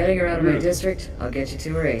 If you're getting her out of my district, I'll get you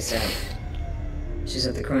to her ASAP. She's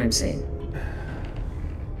at the crime scene.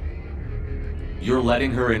 You're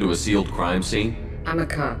letting her into a sealed crime scene? I'm a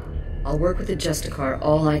cop. I'll work with the Justicar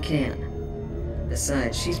all I can.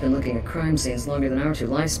 Besides, she's been looking at crime scenes longer than our two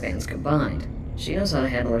lifespans combined. She knows how to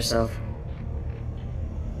handle herself.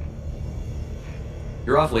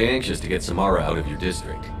 You're awfully anxious to get Samara out of your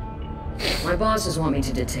district. My bosses want me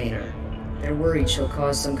to detain her. They're worried she'll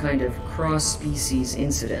cause some kind of cross-species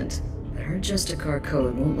incident, but her Justicar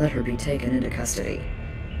code won't let her be taken into custody.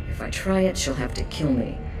 If I try it, she'll have to kill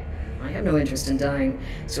me. I have no interest in dying,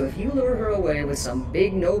 so if you lure her away with some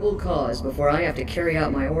big noble cause before I have to carry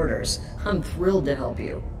out my orders, I'm thrilled to help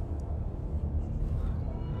you.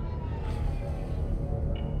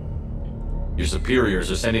 Your superiors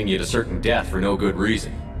are sending you to certain death for no good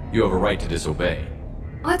reason. You have a right to disobey.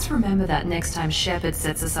 Let's remember that next time Shepard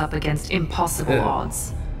sets us up against impossible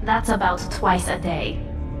odds. That's about twice a day.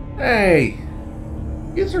 Hey!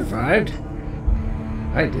 You survived.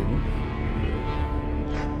 I didn't.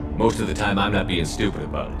 Most of the time, I'm not being stupid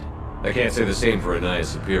about it. I can't say the same for Anaya's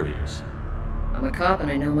superiors. I'm a cop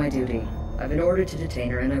and I know my duty. I've been ordered to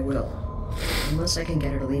detain her and I will. Unless I can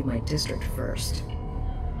get her to leave my district first.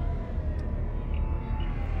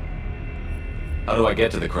 How do I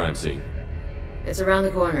get to the crime scene? It's around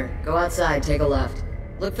the corner. Go outside, take a left.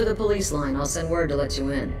 Look for the police line. I'll send word to let you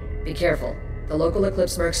in. Be careful. The local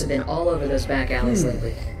Eclipse mercs have been all over those back alleys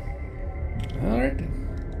lately. Alright.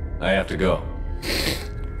 I have to go.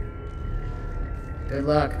 Good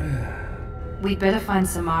luck. We'd better find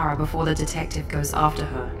Samara before the detective goes after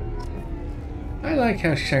her. I like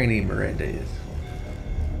how shiny Miranda is.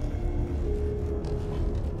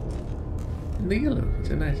 The yellow. It's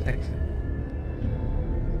a nice accent.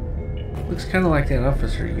 Looks kind of like that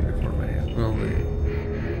officer uniform I had. Well,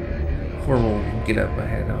 the formal get-up I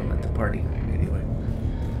had on at the party. Anyway.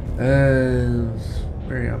 It's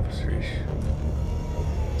very officerish.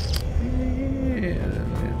 Yeah.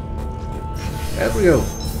 There we go.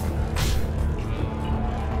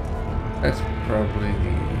 That's probably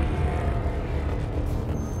the...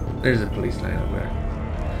 There's a police line over there.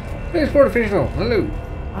 Transport official, hello.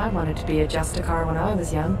 I wanted to be a Justicar when I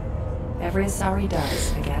was young. Every Asari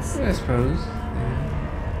does, I guess. I suppose.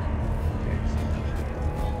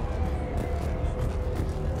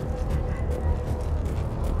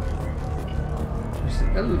 There's the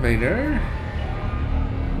elevator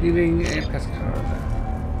leaving a pass car.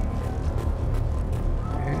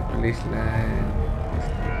 Okay, police line.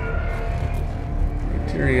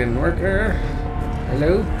 Interior worker.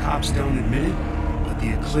 Hello? Cops don't admit it, but the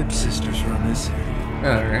Eclipse sisters run this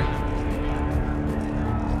area. Alright.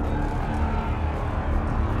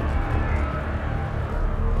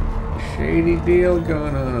 Shady deal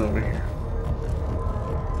going on over here.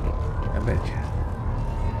 betcha.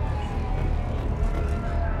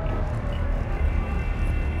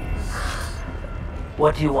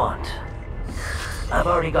 What do you want? I've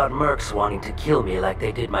already got mercs wanting to kill me like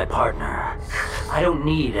they did my partner. I don't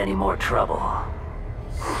need any more trouble.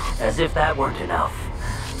 As if that weren't enough,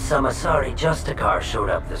 some Asari Justicar showed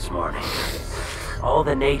up this morning. All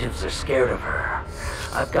the natives are scared of her.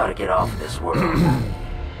 I've got to get off this world.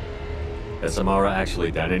 Has Samara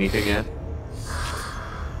actually done anything yet?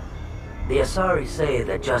 The Asari say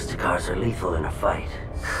that Justicars are lethal in a fight.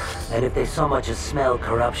 And if they so much as smell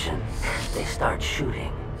corruption, they start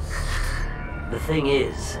shooting. The thing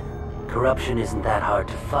is, corruption isn't that hard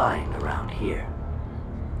to find around here.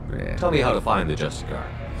 Yeah. Tell me how to find the Justicar.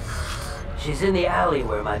 She's in the alley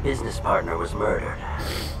where my business partner was murdered.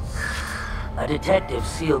 A detective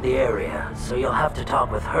sealed the area, so you'll have to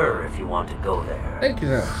talk with her if you want to go there. Thank you,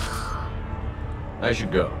 sir. I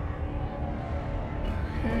should go.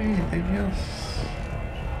 Okay, anything else?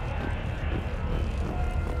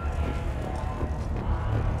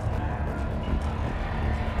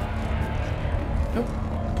 Nope.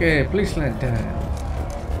 Okay, police line time.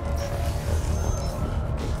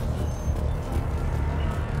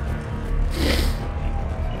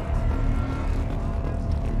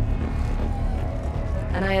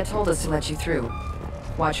 Anaya told us to let you through.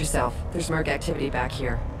 Watch yourself. There's merc activity back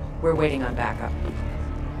here. We're waiting on backup.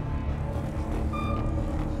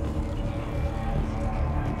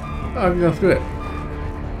 Oh, I can go through it.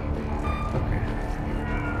 Okay.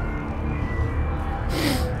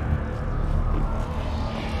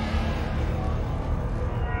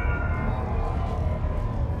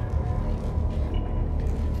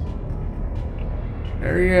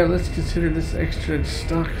 There we go. Let's consider this extra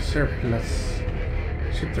stock surplus.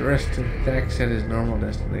 Ship the rest of Thax at his normal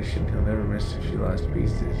destination. He'll never miss a few lost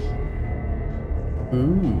pieces.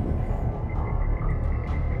 Ooh.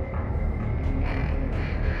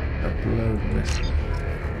 Upload message.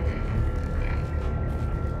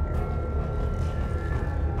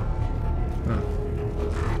 Huh.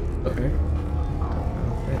 Okay.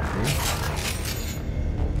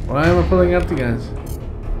 Why am I pulling out the guns?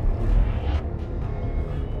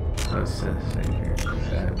 What's this thing here?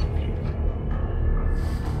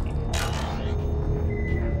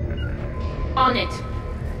 On it.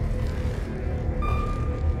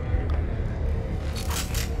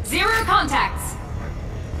 0 contacts.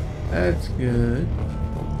 That's good.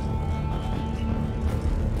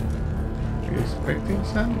 Are you expecting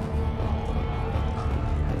some?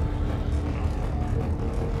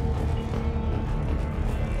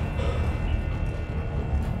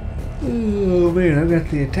 Oh man, I've got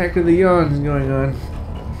the Attack of the Yawns going on.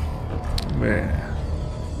 Man.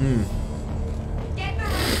 Get the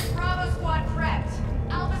roof. Bravo squad prepped.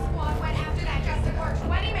 Alpha squad went after that Justicar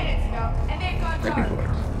 20 minutes ago, and they've gone dark.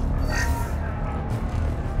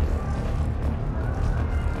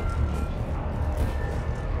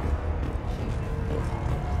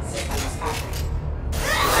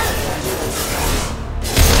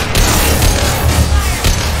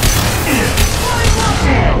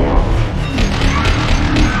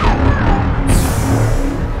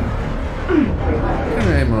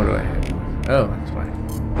 Oh, that's why.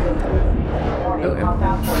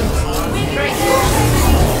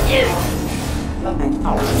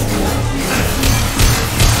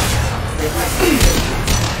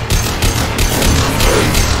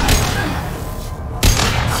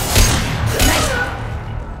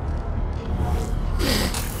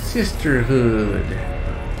 Sisterhood.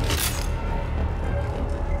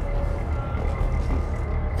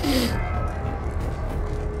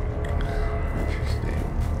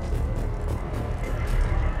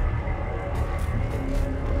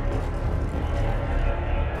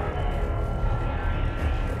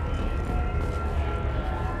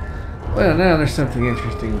 Well, now there's something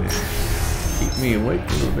interesting to keep me awake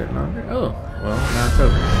a little bit longer. Oh, well, now it's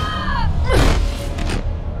over.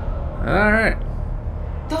 Alright.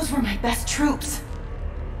 Those were my best troops.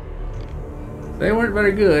 They weren't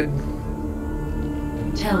very good.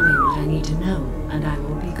 Tell me what I need to know, and I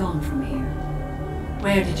will be gone from here.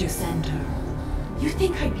 Where did you send her? You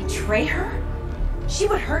think I'd betray her? She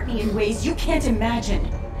would hurt me in ways you can't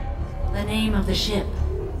imagine. The name of the ship.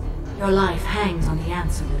 Your life hangs on the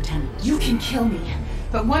answer, Lieutenant. You can kill me,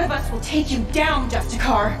 but one of us will take you down,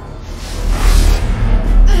 Justicar.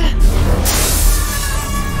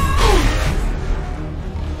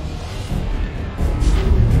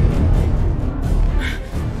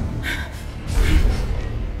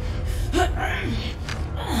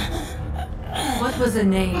 What was the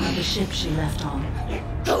name of the ship she left on?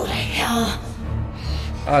 Go to hell.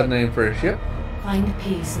 Odd name for a ship. Find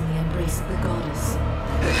peace in the embrace of the goddess.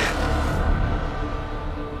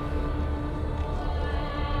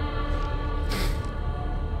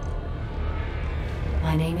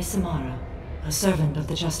 My name is Samara, a servant of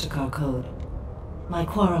the Justicar Code. My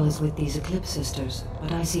quarrel is with these Eclipse Sisters,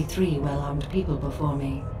 but I see 3 well-armed people before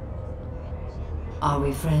me. Are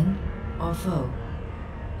we friend or foe?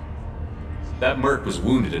 That merc was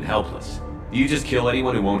wounded and helpless. Do you just kill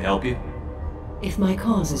anyone who won't help you? If my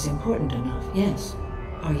cause is important enough, yes.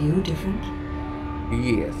 Are you different?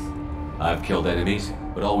 Yes. I've killed enemies,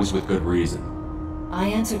 but always with good reason. I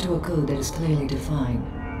answer to a code that is clearly defined.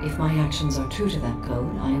 If my actions are true to that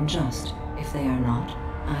code, I am just. If they are not,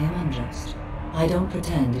 I am unjust. I don't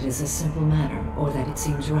pretend it is a simple matter, or that it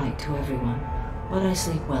seems right to everyone. But I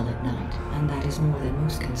sleep well at night, and that is more than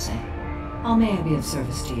most can say. How may I be of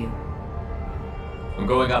service to you? I'm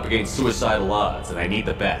going up against suicidal odds, and I need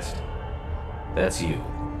the best. That's you.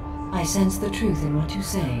 I sense the truth in what you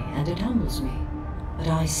say, and it humbles me. But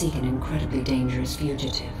I seek an incredibly dangerous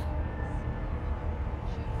fugitive.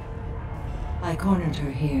 I cornered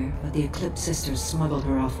her here, but the Eclipse Sisters smuggled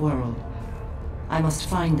her off-world. I must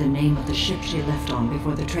find the name of the ship she left on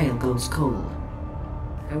before the trail goes cold.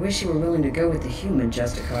 I wish you were willing to go with the human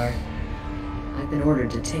Justicar. I've been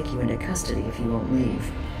ordered to take you into custody if you won't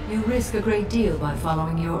leave. You risk a great deal by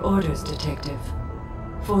following your orders, Detective.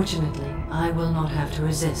 Fortunately, I will not have to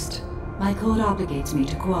resist. My code obligates me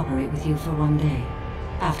to cooperate with you for 1 day.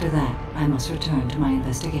 After that, I must return to my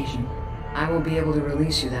investigation. I won't be able to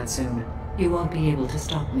release you that soon. You won't be able to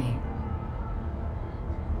stop me.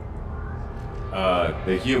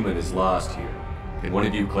 The human is lost here. Can one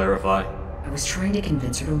of you clarify? I was trying to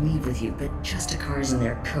convince her to leave with you, but Justicar's in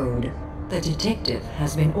their code. The detective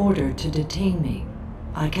has been ordered to detain me.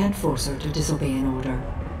 I can't force her to disobey an order.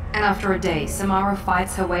 And after a day, Samara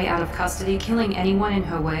fights her way out of custody, killing anyone in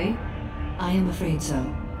her way? I am afraid so.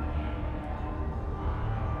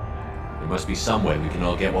 There must be some way we can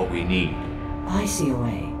all get what we need. I see a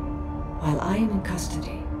way. While I am in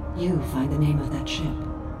custody, you find the name of that ship.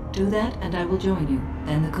 Do that and I will join you.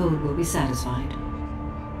 Then the code will be satisfied.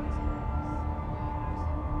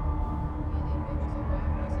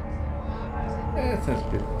 That sounds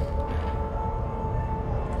good.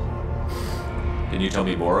 Can you tell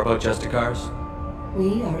me more about Justicars?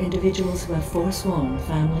 We are individuals who have forsworn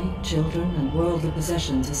family, children, and worldly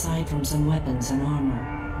possessions aside from some weapons and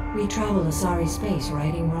armor. We travel Asari space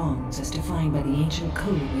righting wrongs as defined by the ancient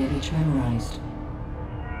code we have each memorized.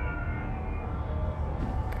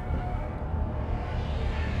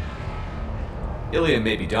 Ilium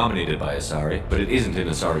may be dominated by Asari, but it isn't in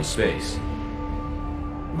Asari space.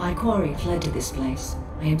 My quarry fled to this place.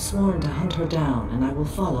 I am sworn to hunt her down, and I will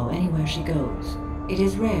follow anywhere she goes. It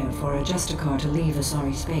is rare for a Justicar to leave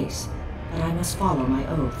Asari space, but I must follow my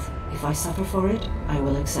oath. If I suffer for it, I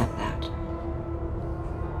will accept that.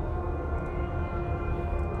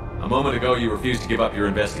 A moment ago you refused to give up your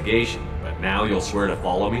investigation, but now you'll swear to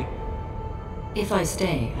follow me? If I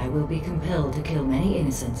stay, I will be compelled to kill many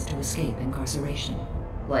innocents to escape incarceration.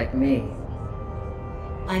 Like me.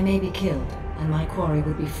 I may be killed, and my quarry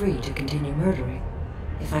would be free to continue murdering.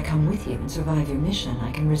 If I come with you and survive your mission,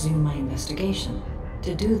 I can resume my investigation.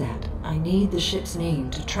 To do that, I need the ship's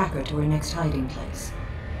name to track her to her next hiding place.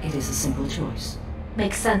 It is a simple choice.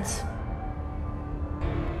 Makes sense.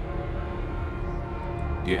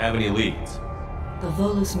 Do you have any leads? The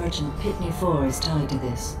Volus merchant Pitney 4 is tied to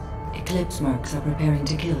this. Eclipse mercs are preparing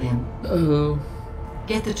to kill him. Uh-oh.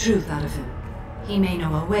 Get the truth out of him. He may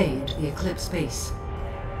know a way into the Eclipse base.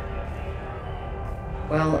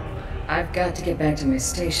 Well, I've got to get back to my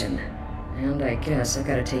station, and I guess I've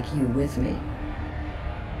got to take you with me.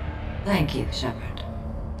 Thank you, Shepard.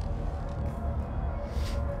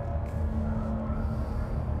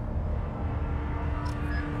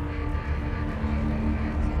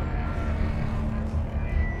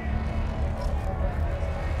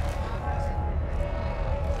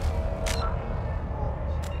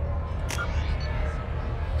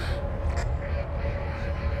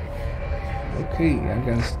 Okay, I'm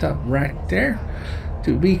gonna stop right there.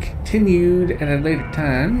 To be continued at a later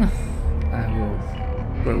time. I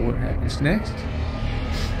will go what happens next.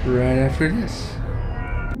 Right after this.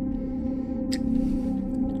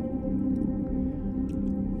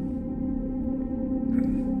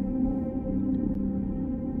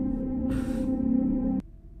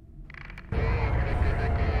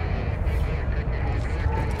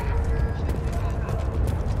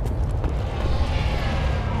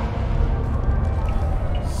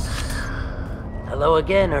 Hello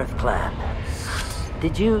again, Earth Clan.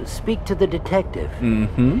 Did you speak to the detective?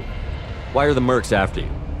 Mm-hmm. Why are the mercs after you?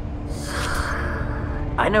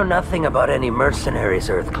 I know nothing about any mercenaries,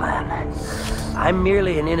 Earth Clan. I'm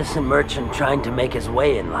merely an innocent merchant trying to make his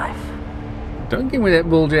way in life. Don't give me that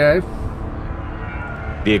bull jive.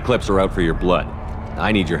 The Eclipse are out for your blood.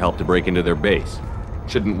 I need your help to break into their base.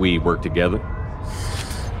 Shouldn't we work together?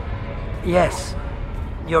 Yes,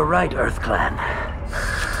 you're right, Earth Clan.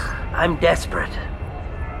 I'm desperate.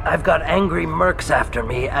 I've got angry mercs after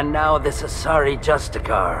me, and now this Asari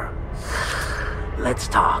Justicar. Let's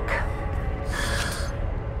talk.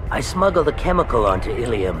 I smuggled a chemical onto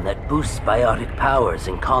Ilium that boosts biotic powers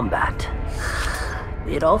in combat.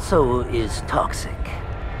 It also is toxic.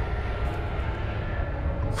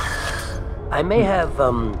 I may have,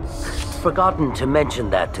 forgotten to mention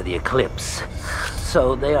that to the Eclipse,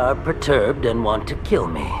 so they are perturbed and want to kill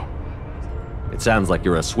me. It sounds like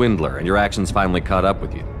you're a swindler, and your actions finally caught up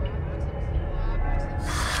with you.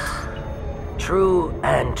 True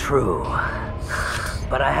and true.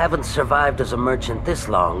 But I haven't survived as a merchant this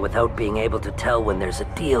long without being able to tell when there's a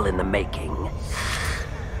deal in the making.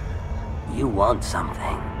 You want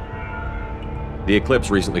something. The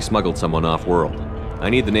Eclipse recently smuggled someone off-world. I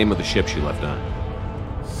need the name of the ship she left on.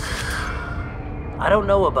 I don't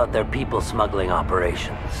know about their people smuggling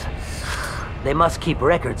operations. They must keep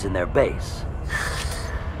records in their base.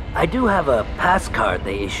 I do have a pass card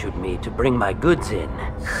they issued me to bring my goods in.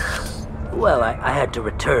 Well, I had to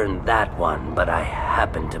return that one, but I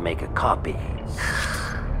happened to make a copy.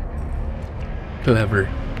 Clever.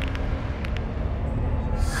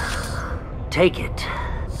 Take it,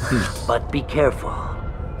 but be careful.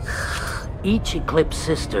 Each Eclipse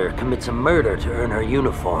sister commits a murder to earn her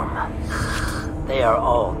uniform. They are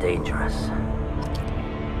all dangerous.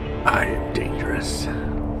 I am dangerous.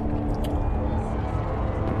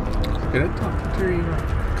 Did I talk to you?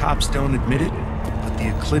 Cops don't admit it, but the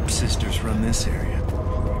Eclipse sisters run this area.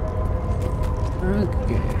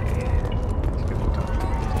 Okay. Let's go talk to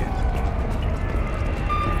you.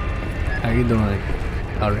 How you doing?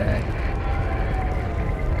 Alright.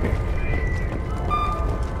 Okay.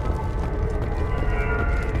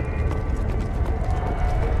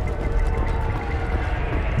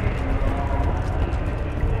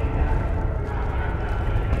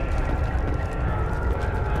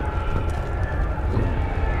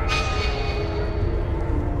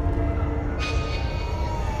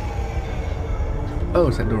 Oh,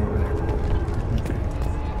 it's that door over there.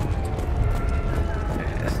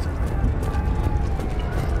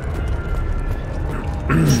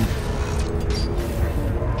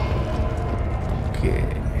 Okay.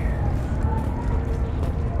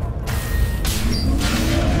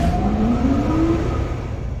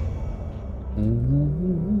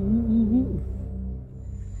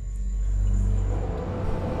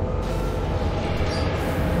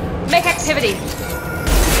 Make activity!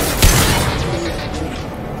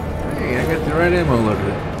 Hey, I got the right ammo loaded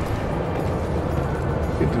up.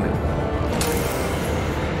 Good to know.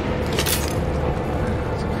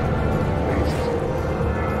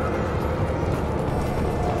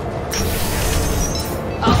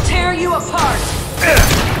 I'll tear you apart!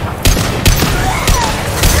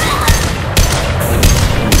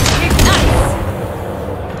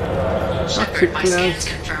 Shepard, my scans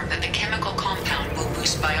confirm that the chemical compound will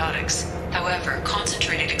boost biotics. However,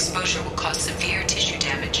 concentrated exposure will cause severe tissue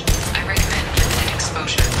damage. I recommend limited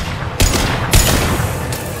exposure.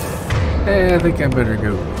 Hey, I think I better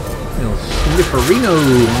go. Little slipperino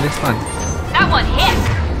on this one. That one hit!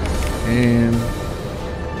 And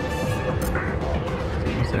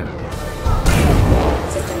what's that?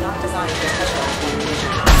 System not designed for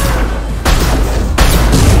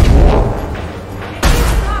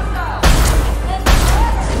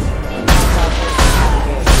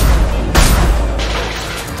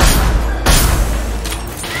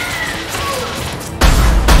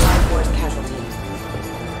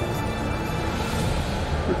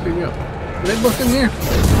Where'd they go? Are they both in there?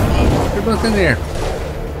 They're both in there.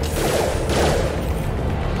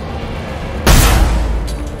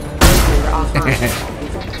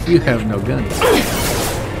 You have no guns.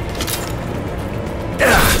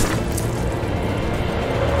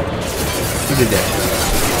 Who did that?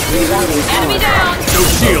 Enemy down! No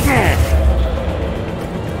shield!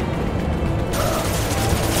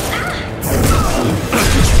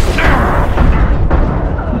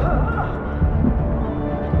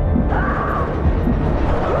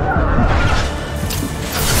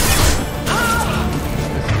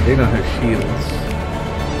 They don't have shields.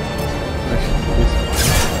 I should do this one.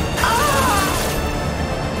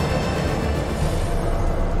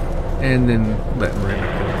 And then let them run.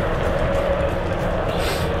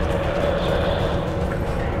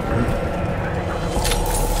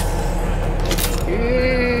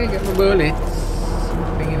 Okay, got my bullets.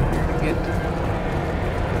 Something in here to get.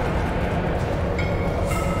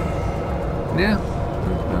 Now,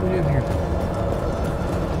 I'm in here.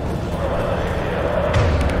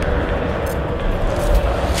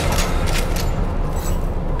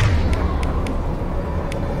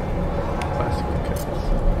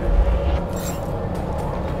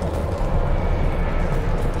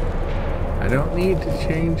 don't need to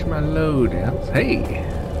change my loadouts. Hey!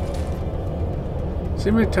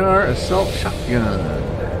 Scimitar assault shotgun.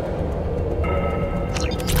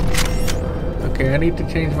 Okay, I need to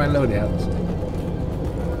change my loadouts.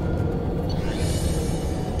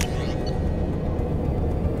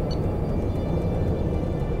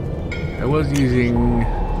 I was using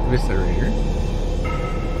Viscerator.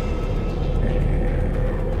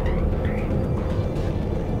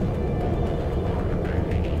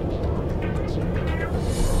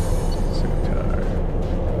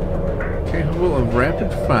 Capable of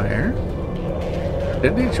rapid fire,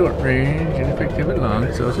 deadly at short range, ineffective at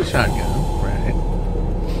long, so it's a shotgun, right?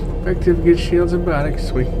 Effective against shields and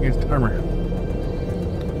bodies, weak against armor.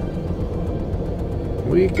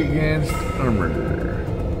 Weak against armor.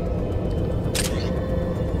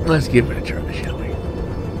 Let's give it a try, shall we? Okay.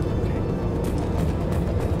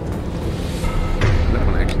 Not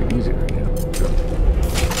gonna actually use it right now.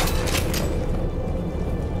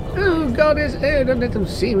 Oh, God is air, don't let them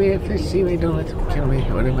see me. If they see me, don't let them kill me.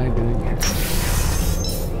 What am I doing here?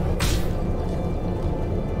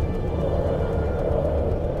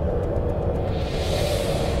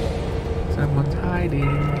 Someone's hiding.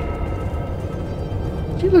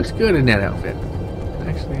 She looks good in that outfit. I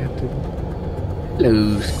actually have to...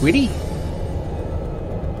 Hello, Squiddy.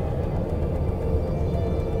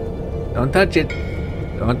 Don't touch it.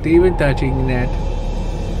 Don't even touching that.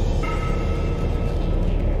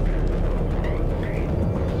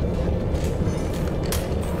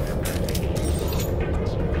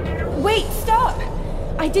 Wait, stop!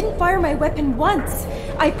 I didn't fire my weapon once.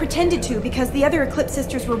 I pretended to because the other Eclipse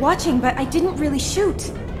sisters were watching, but I didn't really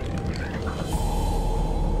shoot.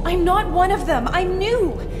 I'm not one of them. I'm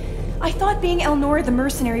new. I thought being Elnora the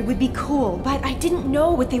mercenary would be cool, but I didn't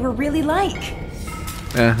know what they were really like.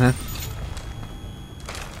 Uh-huh.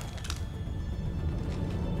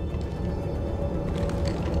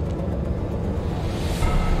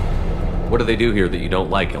 What do they do here that you don't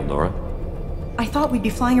like, Elnora? I thought we'd be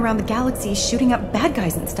flying around the galaxy shooting up bad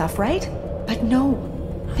guys and stuff, right? But no.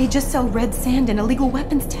 They just sell red sand and illegal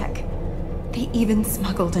weapons tech. They even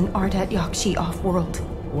smuggled an Ardat Yakshi off-world.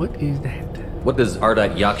 What is that? What does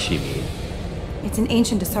Ardat Yakshi mean? It's an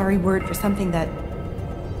ancient Asari word for something that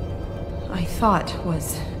I thought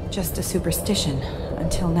was just a superstition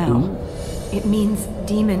until now. Ooh. It means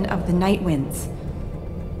demon of the night winds.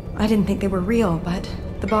 I didn't think they were real, but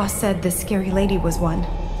the boss said this scary lady was one.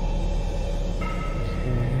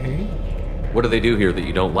 Okay. What do they do here that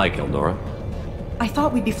you don't like, Elnora? I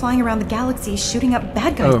thought we'd be flying around the galaxy shooting up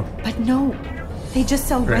bad guys, but no. They just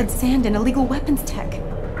sell red sand and illegal weapons tech.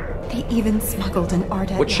 They even smuggled an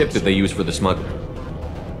Ardat. What ship did they use for the smuggling?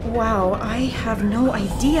 Wow, I have no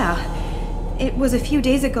idea. It was a few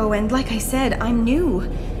days ago, and like I said, I'm new.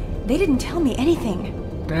 They didn't tell me anything.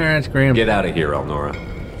 That's grim. Get out of here, Elnora.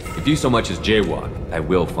 If you so much as jaywalk, I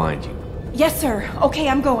will find you. Yes, sir. Okay,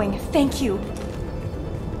 I'm going. Thank you.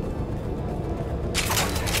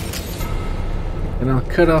 And I'll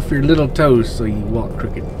cut off your little toes so you walk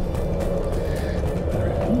crooked.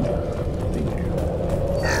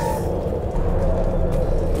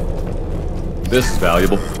 This is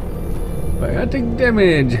valuable. Biotic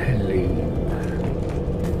damage.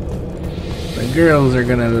 The girls are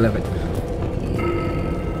gonna love it.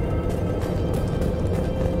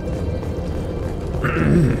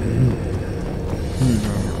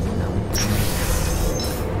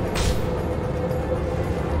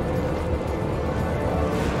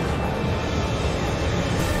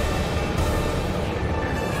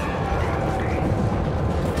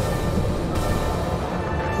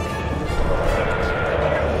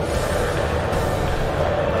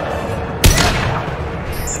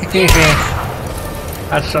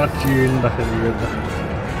 I shot you in the head.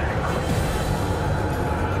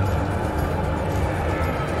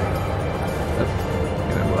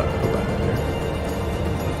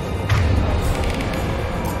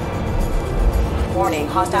 Warning,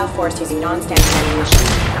 hostile force using non-standard ammunition.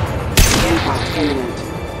 Impact imminent.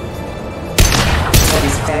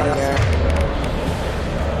 Studies failure.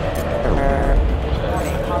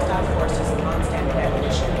 Warning, hostile force using non-standard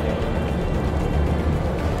ammunition.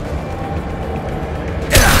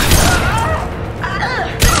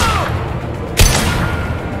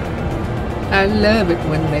 I love it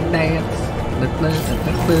when they dance.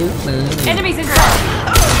 Enemies in front!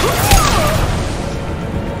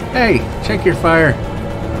 Hey, check your fire.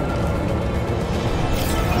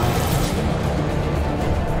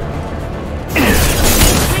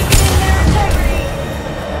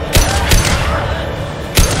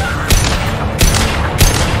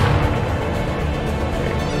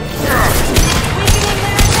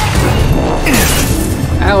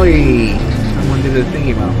 Owie! the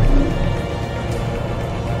thingy bomb.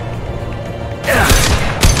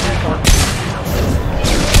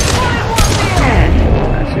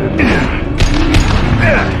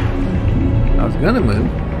 I was gonna move.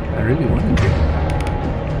 I really wanted to.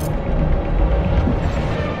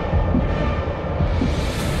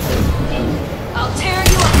 I'll tear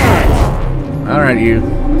you apart. Alright, you.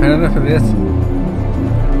 Had enough of this?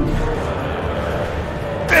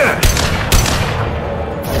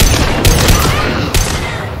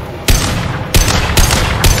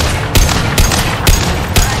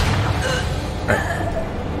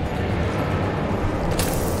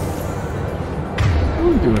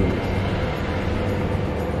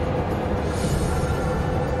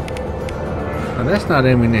 That's not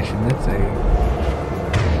ammunition, that's a...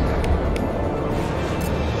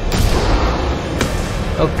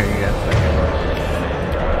 Okay, yeah,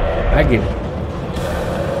 I get it.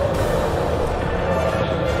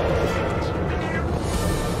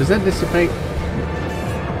 Does that dissipate?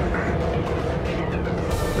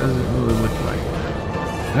 Doesn't really look like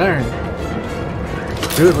it. Alright.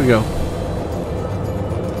 Do it, we go.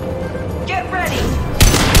 Get ready.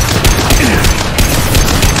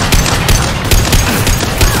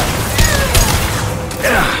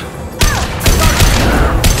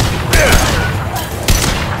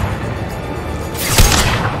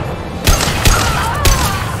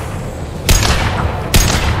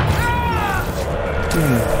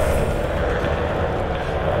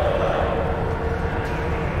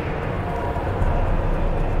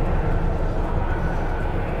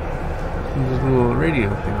 This little radio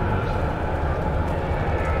thing.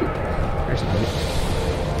 There's no.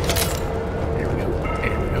 There we go.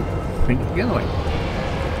 There we go. Keep it going.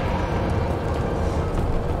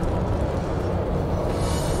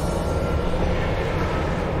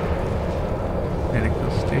 Medical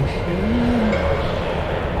station.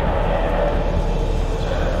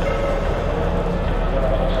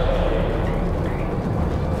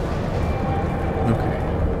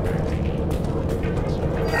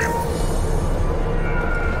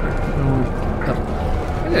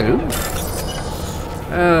 Hello.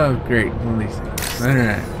 Oh, great. One of these things.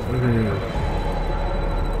 Alright.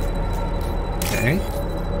 Okay.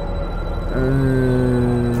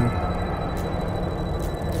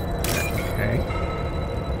 Okay.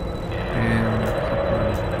 And...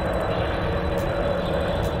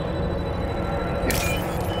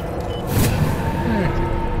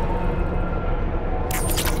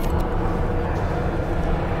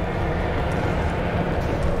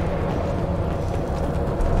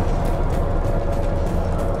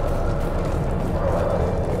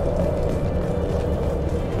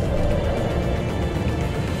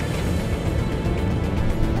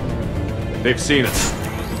 They've seen us.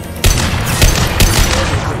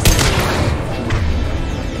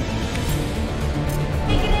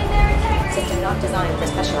 System not designed for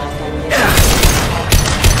specialized ammunition.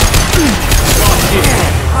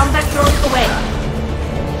 Combat drones away.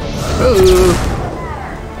 Oh!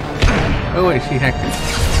 Oh wait, she hacked it.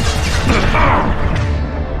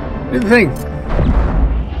 Good thing.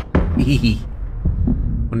 Hehe.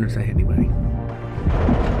 Wonder if I hit anybody.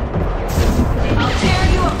 I'll tear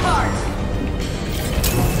you apart.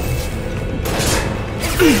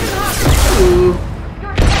 Ooh.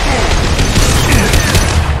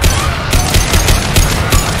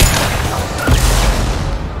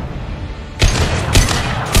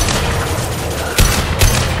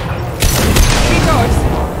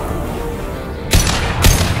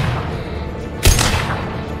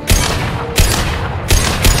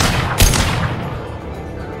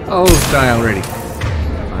 Oh, die already.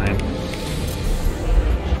 Fine.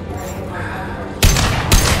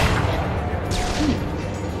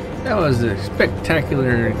 That was a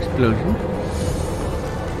spectacular explosion.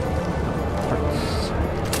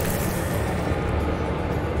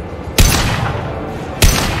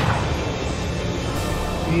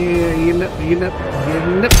 Yeah, you up.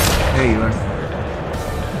 There you are.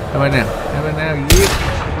 How about now? Yeah.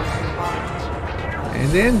 And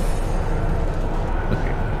then?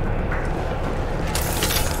 Okay.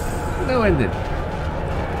 No, I didn't.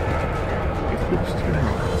 It keeps turning.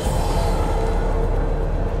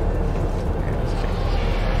 Okay, let's check.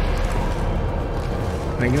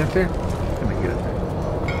 Can I get up there? Can I get up there?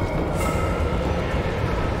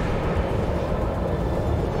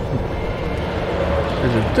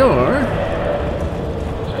 There's a door.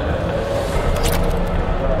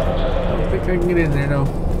 I don't think I can get in there, no.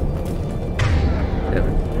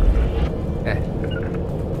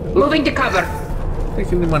 7. Moving to cover.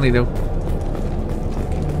 Taking the money, though.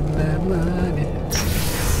 Taking the money.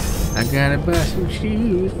 I gotta buy some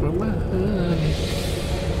shoes for my honey.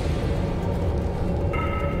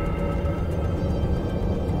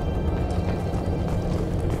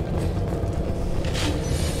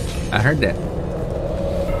 I heard that.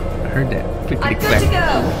 I heard that. Clickety clack.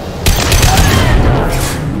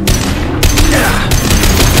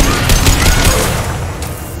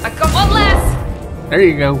 I've got one less. There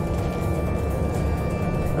you go.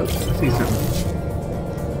 Oh, I see something.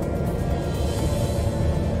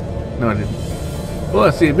 No, I didn't. Oh, I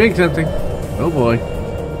see a big something. Oh boy.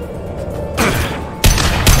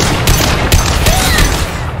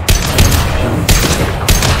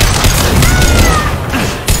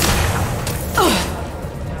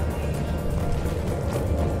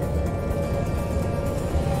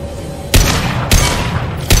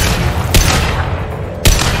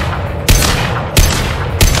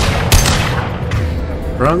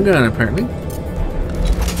 Wrong gun, apparently.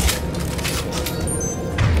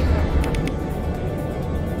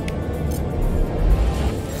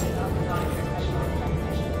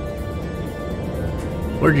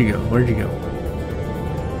 Where'd you go? Where'd you go?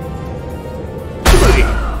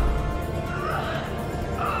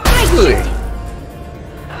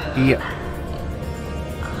 Yeah.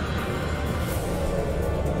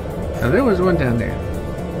 Now there was one down there.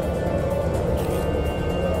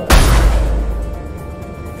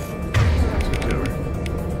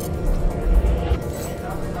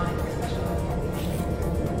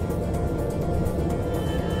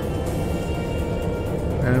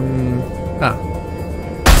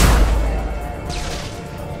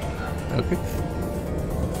 Okay.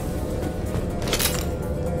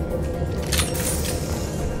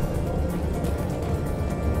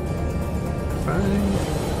 Fine.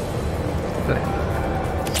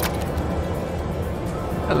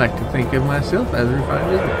 I like to think of myself as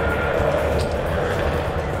refined as well.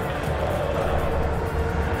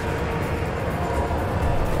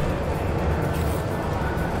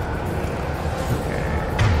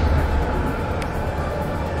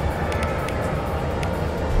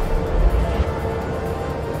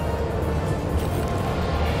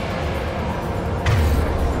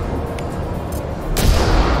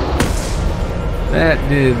 That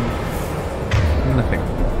did nothing.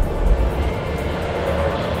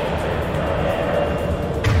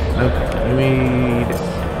 Okay, let me this.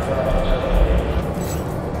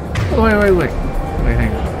 Oh, wait,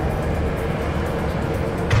 hang on.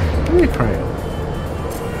 Give me the cryo.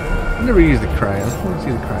 I never used the cryo. I want to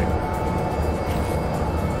see the cryo.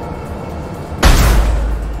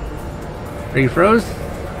 Are you froze?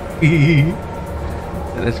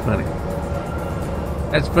 That's funny.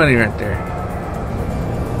 That's funny right there.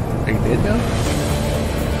 Are you dead now?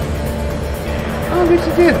 Oh, I guess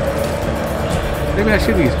you did. Maybe I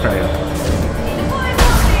should use cryo.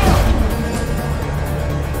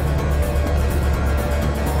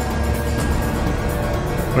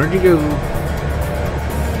 Where'd you go?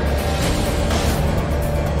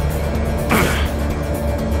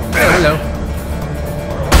 Hello.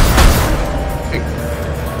 Hey.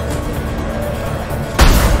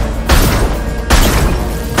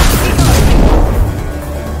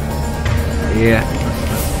 Yeah.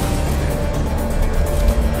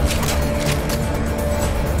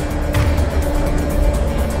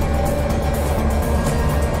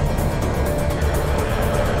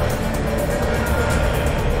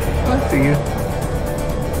 I see you.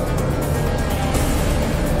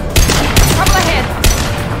 Trouble ahead.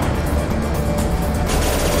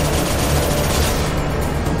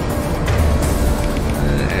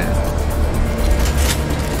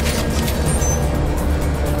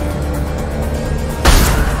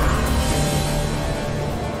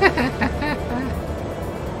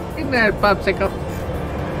 Isn't that a popsicle?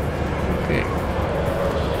 Okay.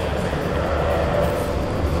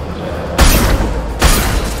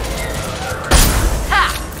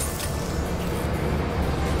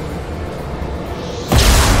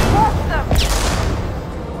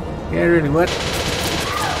 Yeah, really, what?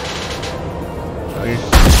 Oh, yeah.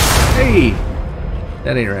 Hey!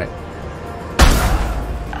 That ain't right.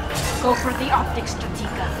 Go for the optics,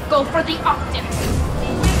 Stratika. Go for the optics.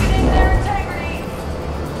 Weakening their integrity.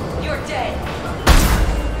 You're dead.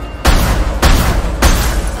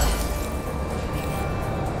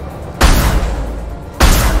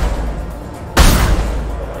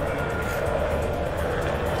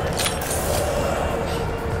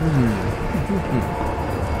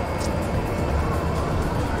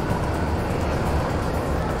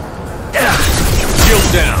 Shield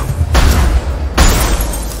down.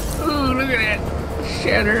 Ooh, look at that.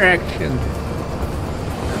 Shatter action.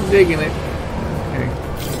 I'm digging it. Okay.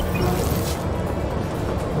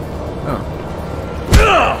 Oh.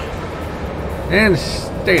 And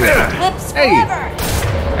stay there. Clips Hey! forever.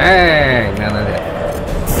 Hey, none of that.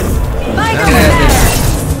 Light None of that.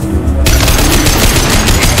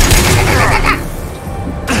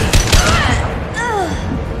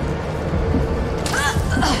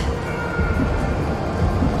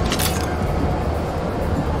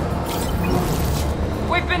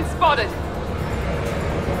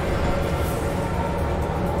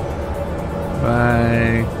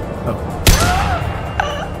 Oh.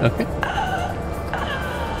 Okay.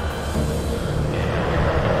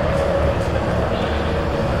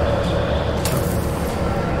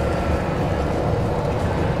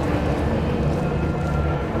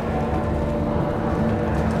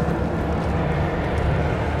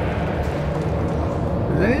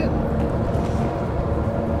 Is that it?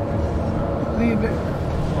 Leave it.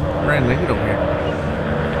 Miranda, get over here.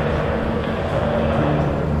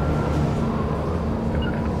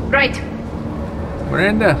 Right.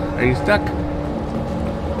 Miranda, are you stuck?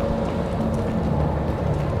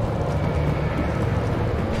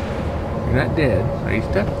 You're not dead. Are you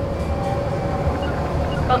stuck?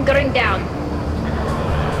 Bunkering down.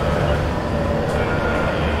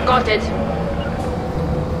 Got it.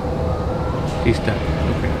 She's stuck.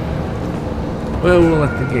 Okay. Well, we'll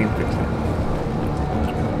let the game fix it.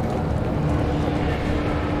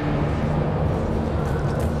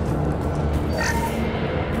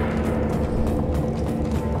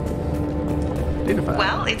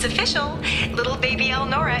 Well, it's official. Little baby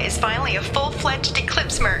Elnora is finally a full-fledged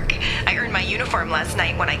Eclipse merc. I earned my uniform last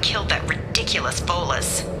night when I killed that ridiculous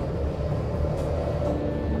bolus.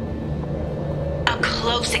 Up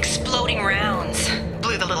close, exploding rounds.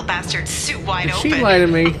 Blew the little bastard's suit wide open. Did she lie to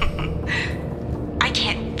me? I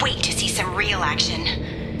can't wait to see some real action.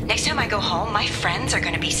 Next time I go home, my friends are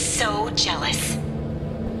going to be so jealous.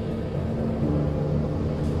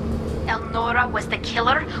 Elnora was the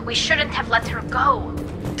killer. We shouldn't have let her go.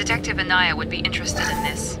 Detective Anaya would be interested in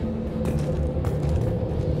this.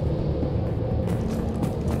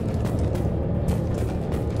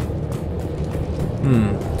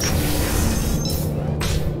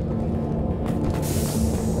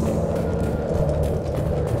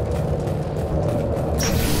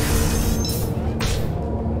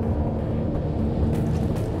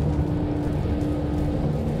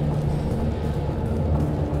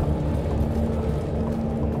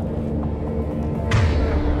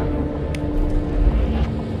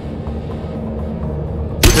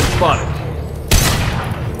 Spotted.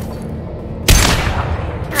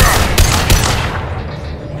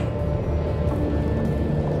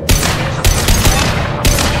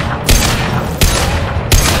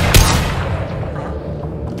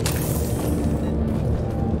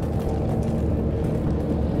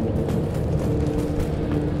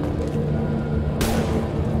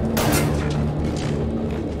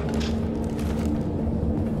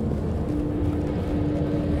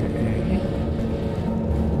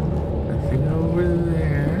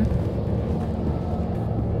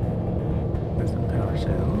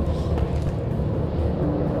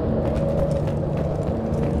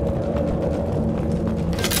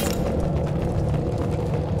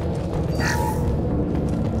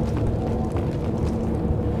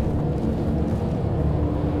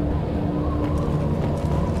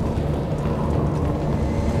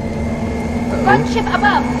 Gunship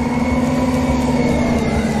above.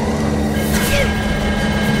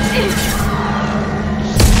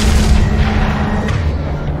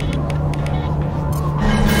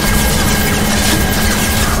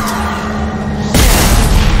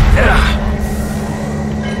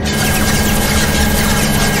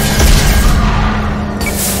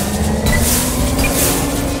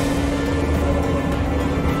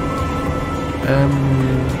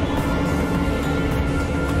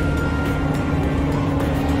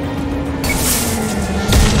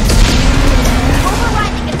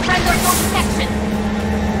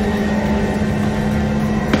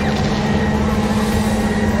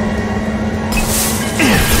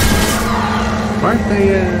 Aren't they,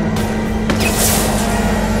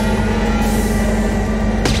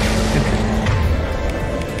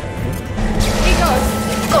 He goes.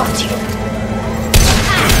 Got you.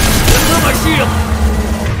 That's my shield!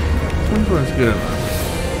 Which one's good enough?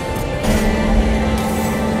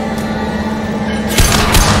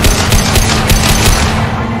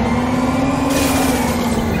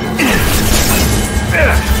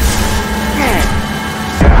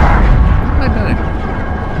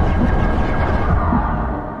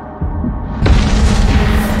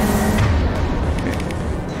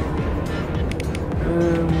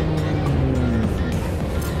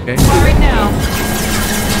 Right now.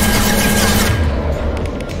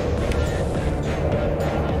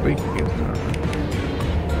 We can get it.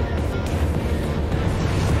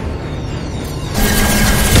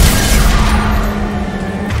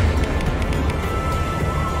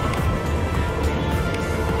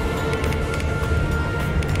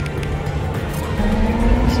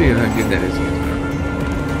 See how good that is against armor.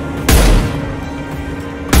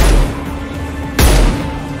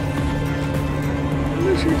 I'm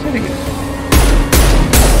not sure it's hitting it.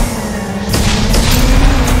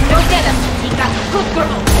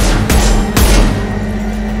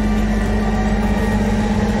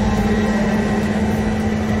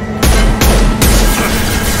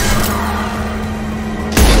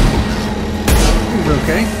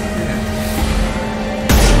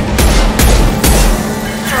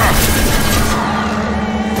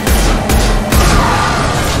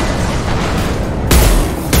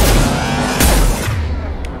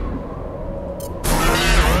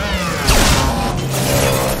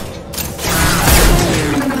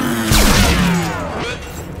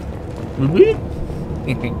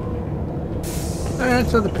 Alright,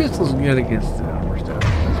 so the pistol's good against the armor stuff.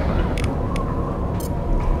 That's fine.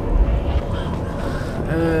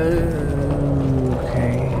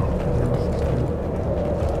 Okay.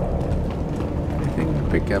 Anything to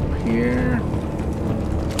pick up here?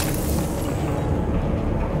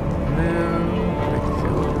 No.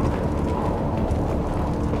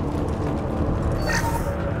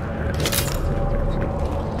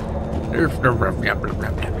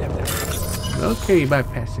 Okay,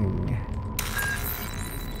 bypassing.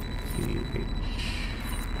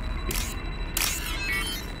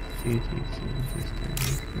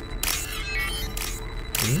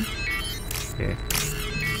 Okay.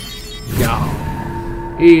 Go.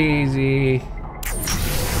 Easy.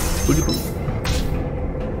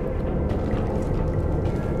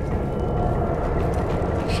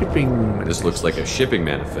 Shipping. This looks like a shipping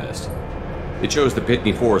manifest. It shows the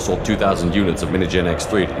Pitney 4 sold 2,000 units of Minigen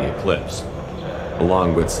X3 to the Eclipse,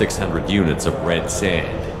 along with 600 units of red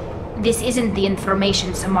sand. This isn't the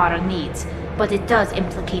information Samara needs, but it does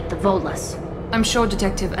implicate the Volas. I'm sure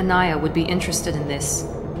Detective Anaya would be interested in this.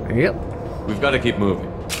 Yep. We've got to keep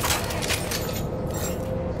moving.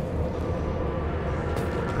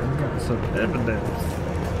 I've got some evidence.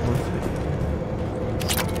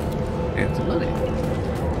 And some money.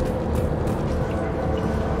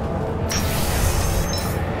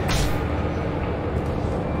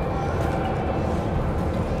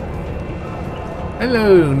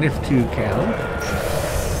 Hello, NIF2 Cal.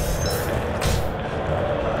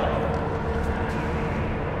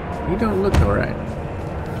 You don't look alright.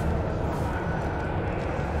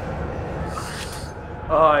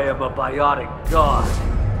 I am a biotic god.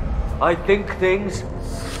 I think things,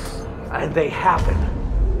 and they happen.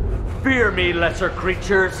 Fear me, lesser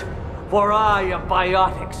creatures, for I am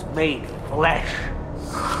biotics made flesh.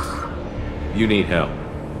 You need help.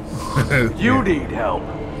 You need help.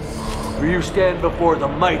 For you stand before the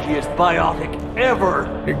mightiest biotic ever.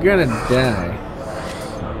 You're gonna die.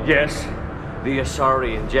 Yes, the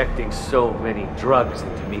Asari injecting so many drugs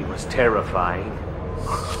into me was terrifying.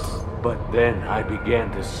 But then I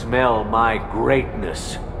began to smell my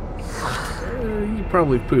greatness. You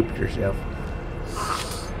probably pooped yourself.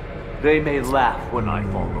 They may laugh when I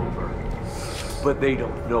fall over, but they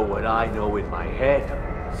don't know what I know in my head.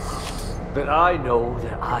 That I know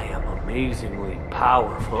that I am amazingly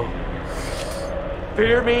powerful.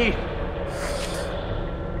 Fear me?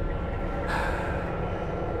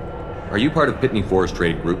 Are you part of Pitney 4's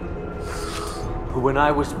trade group? When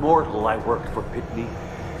I was mortal, I worked for Pitney.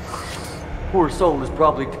 Poor soul is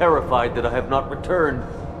probably terrified that I have not returned.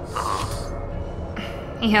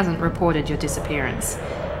 He hasn't reported your disappearance.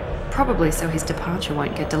 Probably so his departure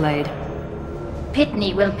won't get delayed.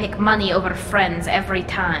 Pitney will pick money over friends every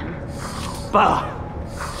time. Bah!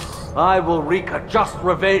 I will wreak a just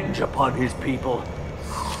revenge upon his people.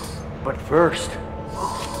 But first,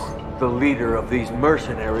 the leader of these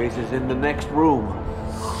mercenaries is in the next room.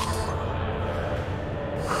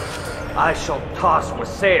 I shall toss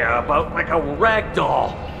Wasea about like a rag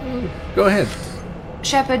doll. Go ahead.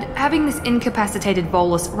 Shepard, having this incapacitated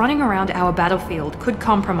Volus running around our battlefield could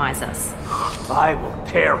compromise us. I will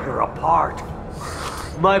tear her apart.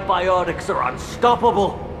 My biotics are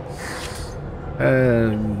unstoppable.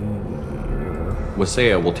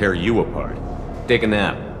 Wasea will tear you apart. Take a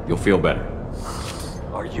nap. You'll feel better.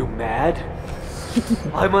 Are you mad?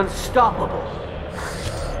 I'm unstoppable.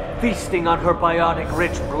 Feasting on her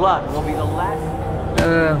biotic-rich blood will be the last...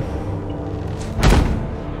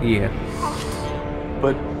 Yeah.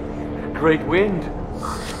 But... Great Wind...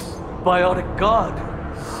 Biotic God...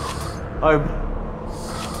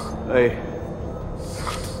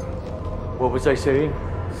 What was I saying?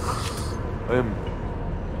 I'm...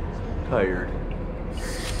 tired.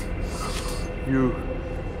 You...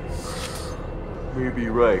 may be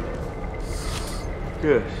right.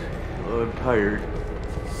 Yes, I'm tired.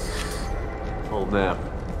 I'll nap.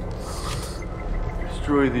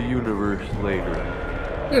 Destroy the universe later.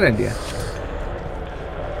 Good idea.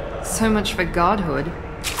 So much for godhood.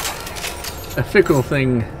 A fickle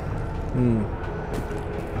thing.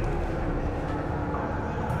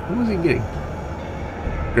 What was he getting?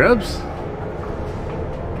 Grubs?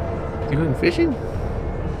 Is he going fishing?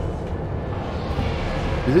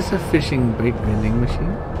 Is this a fishing bait vending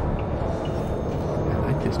machine? I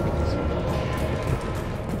like this piece.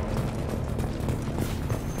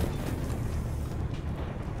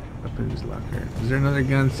 Weapons locker. Is there another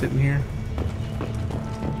gun sitting here?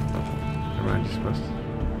 Or am I just supposed to?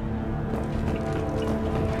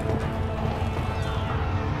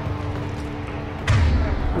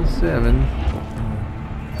 7.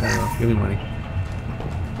 I don't know. Give me money.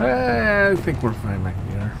 I think we're fine back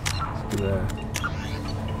there. Let's do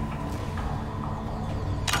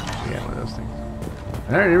yeah, one of those things.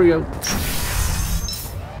 Alright, here we go.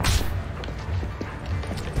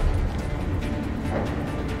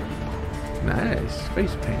 Nice.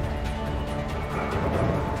 Face paint.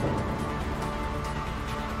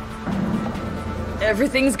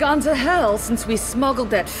 Everything's gone to hell since we smuggled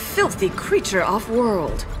that filthy creature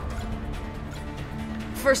off-world.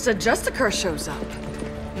 First a Justicar shows up.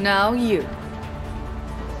 Now you.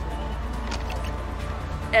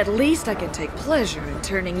 At least I can take pleasure in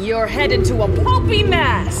turning your head into a pulpy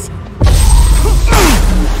mass!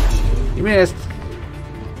 You missed.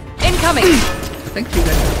 Incoming! Thank you,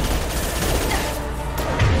 guys.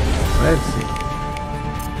 Let's see.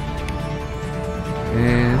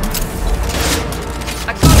 And...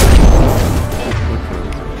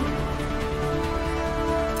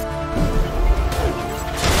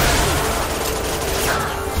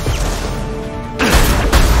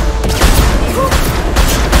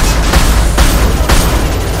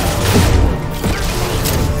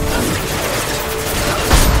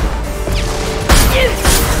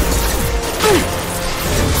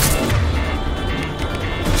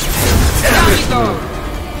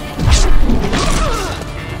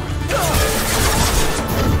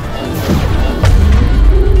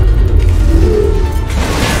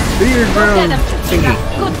 Good girl.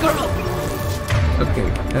 Okay,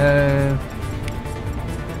 okay.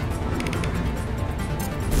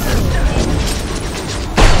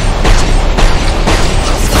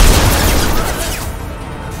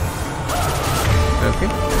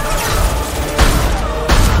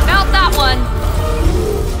 Out that one.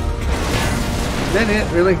 Is that it,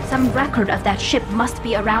 really? Some record of that ship must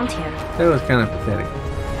be around here. That was kind of pathetic.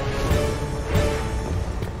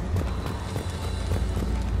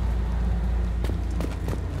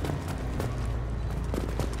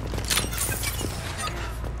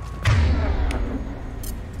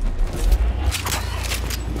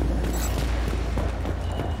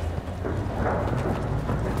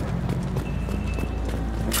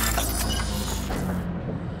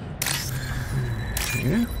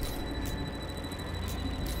 Yeah.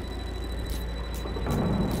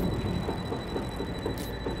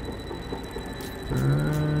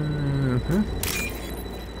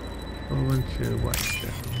 Whole bunch of white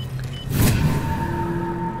stuff.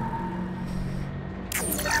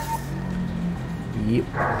 Yep.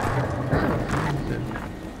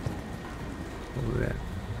 What was that?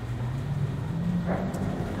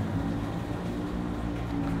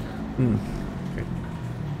 Okay.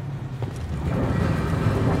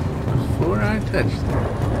 Before I touch that,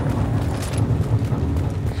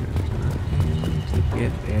 to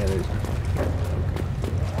get there, there's nothing.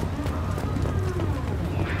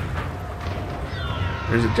 Okay.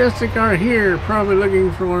 There's a Justicar here, probably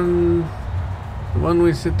looking for one. The one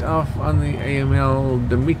we set off on the AML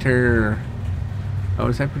Demeter. I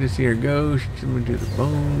was happy to see her go. She took me to the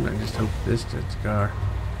bone. I just hope this Justicar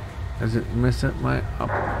doesn't mess up my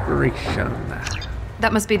operation.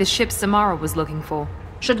 That must be the ship Samara was looking for.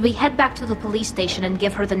 Should we head back to the police station and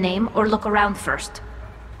give her the name, or look around first?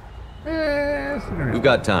 We've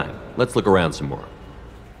got time. Let's look around some more.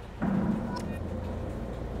 I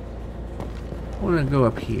want to go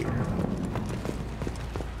up here.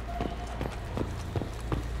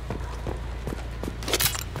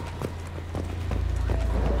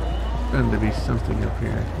 There's bound to be something up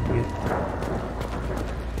here I can get.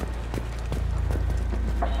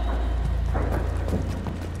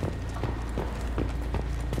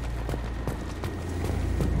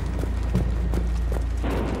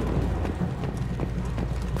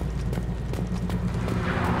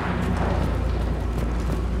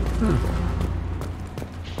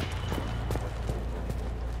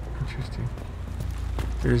 Interesting.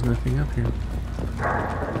 There's nothing up here.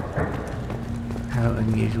 How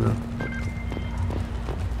unusual.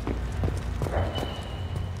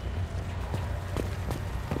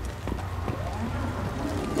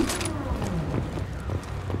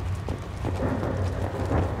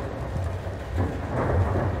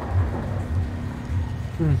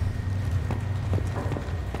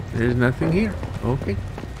 There's nothing here. Okay.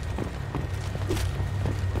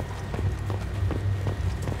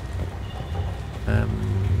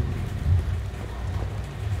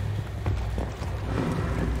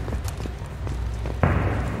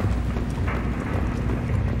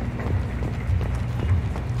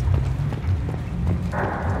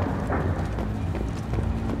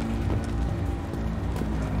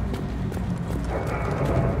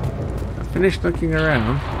 I finished looking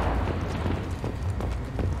around.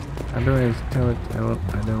 How do I tell it? I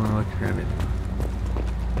don't want to look around it.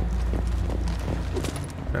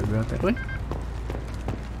 Gotta go out that way.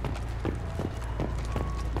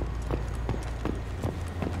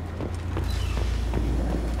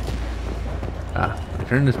 Ah, I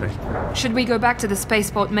turned this way. Should we go back to the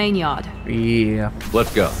spaceport main yard? Yeah.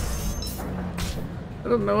 Let's go. I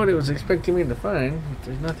don't know what it was expecting me to find, but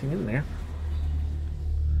there's nothing in there.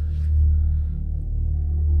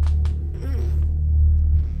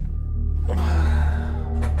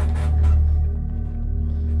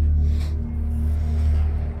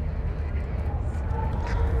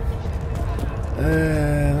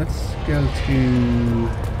 Let's go to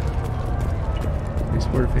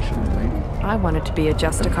Spaceport official. I wanted to be a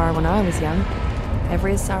Justicar when I was young.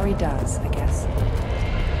 Every Asari does, I guess.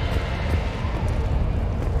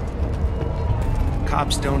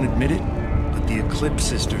 Cops don't admit it, but the Eclipse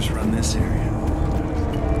sisters run this area.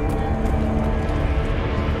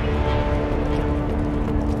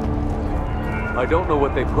 I don't know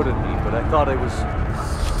what they put in me, but I thought I was...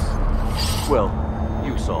 Well,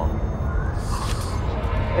 you saw.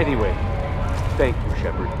 Anyway, thank you,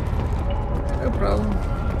 Shepard. No problem.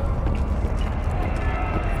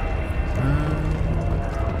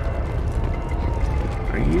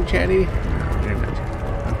 Are you chatty? No, you're not.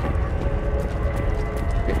 Okay.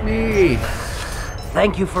 Hit me!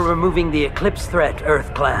 Thank you for removing the Eclipse threat,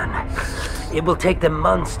 Earth Clan. It will take them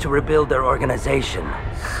months to rebuild their organization.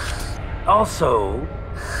 Also,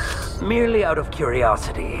 merely out of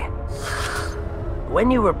curiosity, when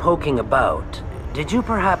you were poking about, did you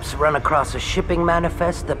perhaps run across a shipping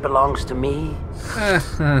manifest that belongs to me?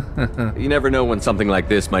 You never know when something like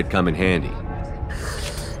this might come in handy.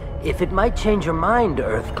 If it might change your mind,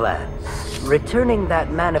 Earth Clan, returning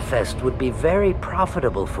that manifest would be very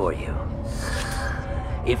profitable for you.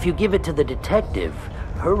 If you give it to the detective,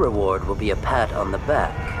 her reward will be a pat on the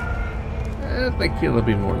back. I think it'll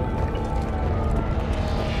be more than that.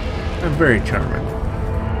 I'm very charming.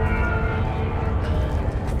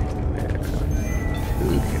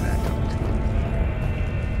 Who can I talk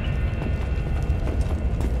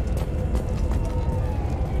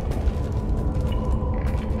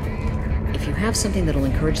to? If you have something that'll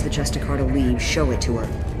encourage the Justicar to leave, show it to her.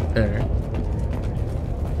 There.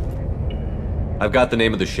 I've got the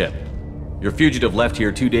name of the ship. Your fugitive left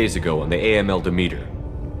here 2 days ago on the AML Demeter.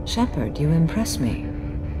 Shepard, you impress me.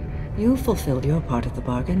 You fulfilled your part of the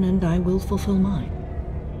bargain, and I will fulfill mine.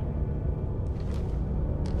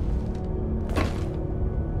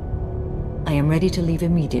 I am ready to leave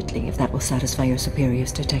immediately, if that will satisfy your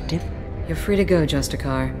superiors, Detective. You're free to go,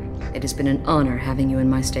 Justicar. It has been an honor having you in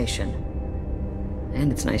my station.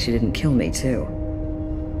 And it's nice you didn't kill me, too.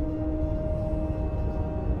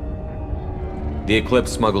 The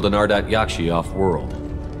Eclipse smuggled an Ardat Yakshi off-world.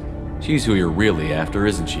 She's who you're really after,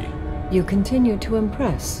 isn't she? You continue to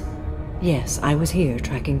impress. Yes, I was here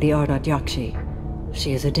tracking the Ardat Yakshi.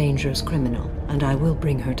 She is a dangerous criminal, and I will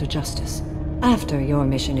bring her to justice. After your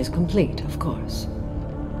mission is complete, of course.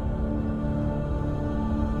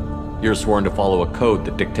 You're sworn to follow a code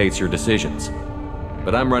that dictates your decisions.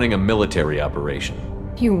 But I'm running a military operation.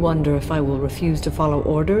 You wonder if I will refuse to follow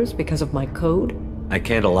orders because of my code? I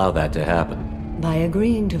can't allow that to happen. By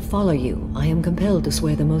agreeing to follow you, I am compelled to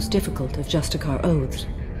swear the most difficult of Justicar oaths,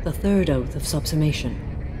 the third oath of subsumation.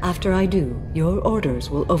 After I do, your orders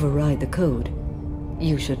will override the code.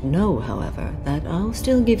 You should know, however, that I'll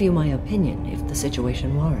still give you my opinion if the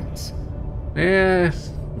situation warrants. Yes,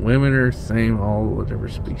 women are the same, all whatever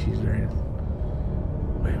species they're in.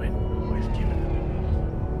 Women, always giving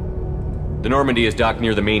The Normandy is docked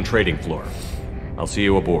near the main trading floor. I'll see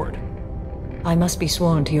you aboard. I must be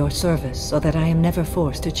sworn to your service so that I am never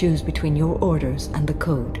forced to choose between your orders and the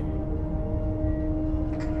code.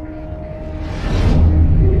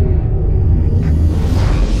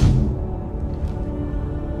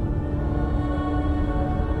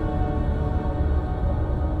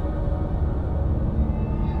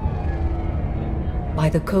 By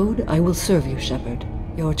the code, I will serve you, Shepard.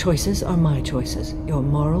 Your choices are my choices. Your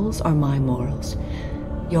morals are my morals.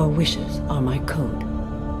 Your wishes are my code.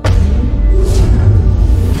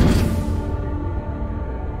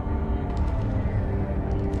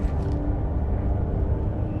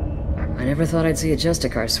 I never thought I'd see a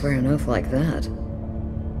Justicar swear an oath like that.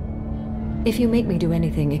 If you make me do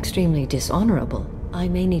anything extremely dishonorable, I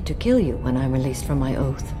may need to kill you when I'm released from my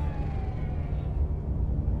oath.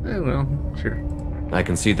 Well, sure. I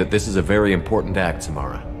can see that this is a very important act,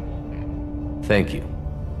 Samara. Thank you.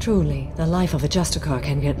 Truly, the life of a Justicar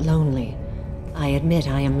can get lonely. I admit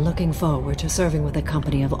I am looking forward to serving with a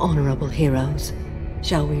company of honorable heroes.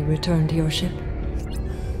 Shall we return to your ship?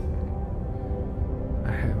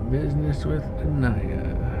 I have business with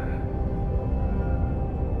Anaya.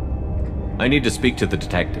 I need to speak to the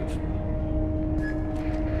detective.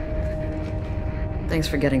 Thanks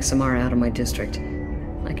for getting Samara out of my district.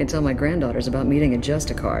 I can tell my granddaughters about meeting a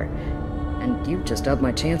Justicar, and you've just upped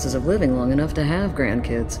my chances of living long enough to have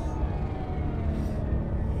grandkids.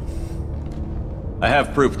 I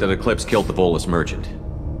have proof that Eclipse killed the Volus merchant.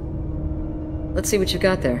 Let's see what you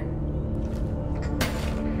got there.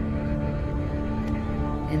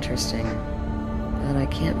 Interesting. But I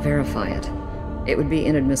can't verify it. It would be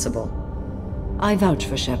inadmissible. I vouch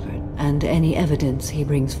for Shepard and any evidence he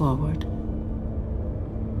brings forward.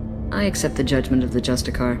 I accept the judgment of the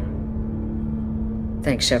Justicar.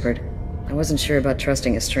 Thanks, Shepard. I wasn't sure about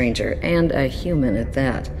trusting a stranger, and a human at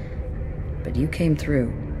that. But you came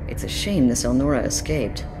through. It's a shame this Elnora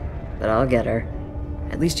escaped. But I'll get her.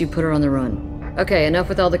 At least you put her on the run. Okay, enough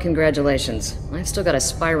with all the congratulations. I've still got a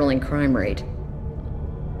spiraling crime rate.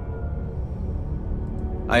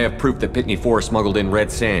 I have proof that Pitney 4 smuggled in red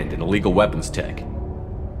sand and illegal weapons tech.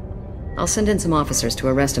 I'll send in some officers to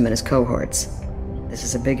arrest him and his cohorts. This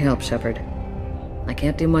is a big help, Shepard. I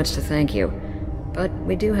can't do much to thank you, but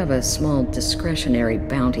we do have a small discretionary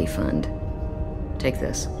bounty fund. Take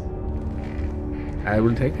this. I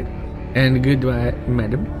will take it. And goodbye,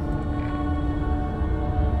 madam.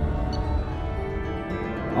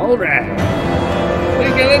 Alright. We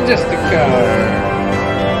got a Justicar.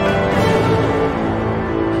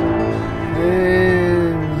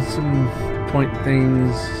 And some point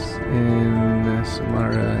things in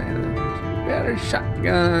Samara and a better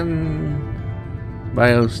shotgun.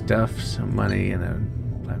 Bio stuff, some money, and a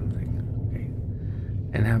platinum thing. Okay.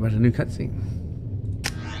 And how about a new cutscene?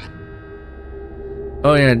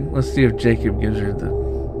 Oh yeah, let's see if Jacob gives her the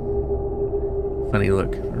funny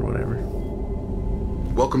look or whatever.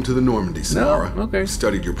 Welcome to the Normandy, Samara. No? Okay. I've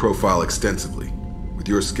studied your profile extensively. With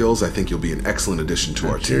your skills, I think you'll be an excellent addition to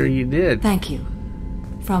our team. Sure you did. Thank you.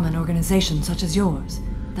 From an organization such as yours,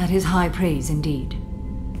 that is high praise indeed.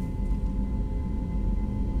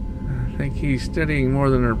 I think he's studying more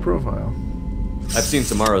than her profile. I've seen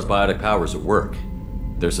Samara's biotic powers at work.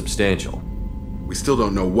 They're substantial. We still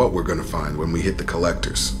don't know what we're going to find when we hit the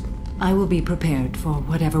collectors. I will be prepared for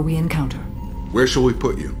whatever we encounter. Where shall we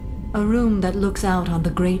put you? A room that looks out on the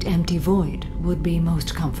great empty void would be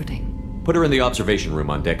most comforting. Put her in the observation room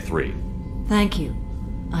on deck 3. Thank you.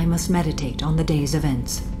 I must meditate on the day's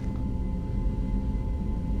events.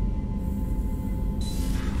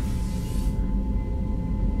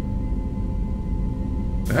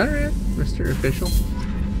 Alright, Mr. Official.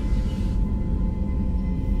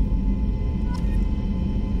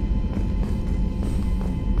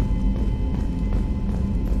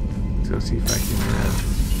 Let's go see if I can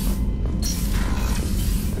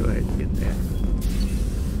go ahead and get that.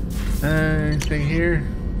 Anything here?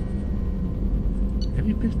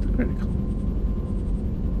 Heavy pistol critical.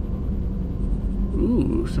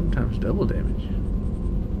 Ooh, sometimes double damage.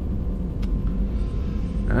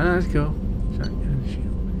 Let's go. Shotgun shield.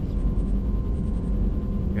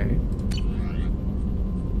 Okay.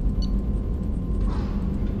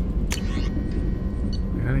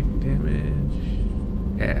 Automatic damage.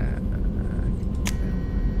 Yeah.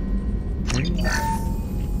 Okay.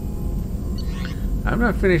 I'm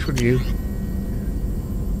not finished with you.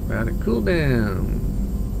 About a cooldown.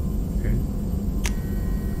 Okay.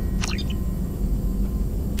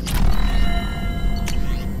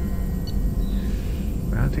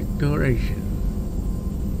 Biotic duration.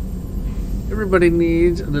 Everybody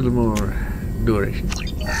needs a little more duration.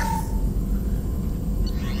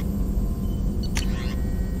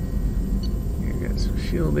 I got some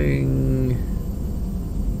shielding.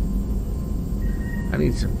 I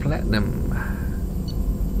need some platinum.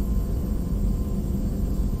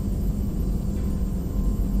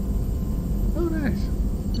 Oh, nice.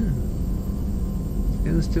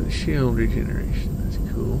 Instant shield regeneration. That's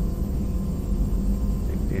cool.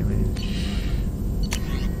 Big damage.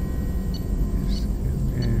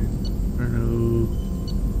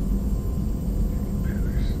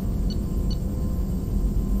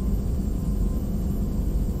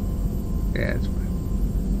 Yeah, it's fine.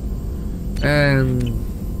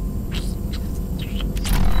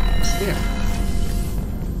 Yeah.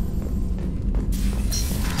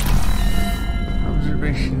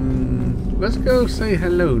 Observation. Let's go say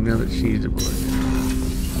hello now that she's aboard.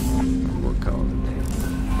 We'll call it.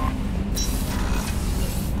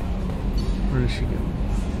 Where is she going?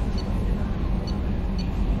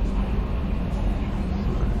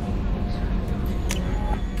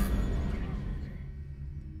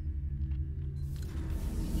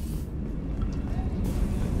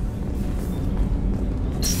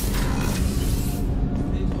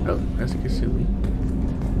 Oh, that's a Kasumi.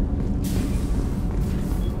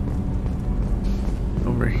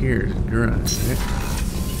 here is garage, right?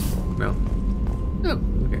 No. Oh,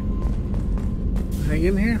 okay. Anything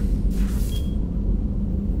in here?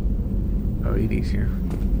 Oh, ED's here.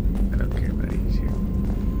 I don't care about ED's here.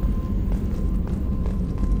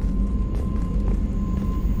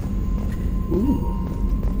 Ooh.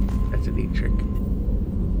 That's a neat trick.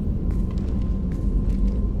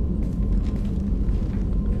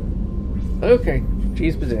 Okay.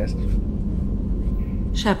 She's possessed.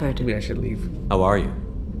 Shepard. Maybe I should leave. How are you?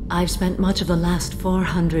 I've spent much of the last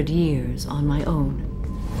 400 years on my own.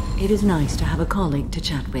 It is nice to have a colleague to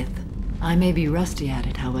chat with. I may be rusty at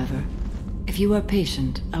it, however. If you are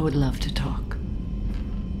patient, I would love to talk.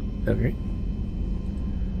 Okay.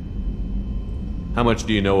 How much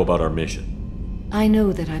do you know about our mission? I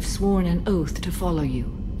know that I've sworn an oath to follow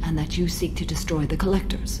you, and that you seek to destroy the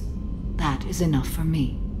Collectors. That is enough for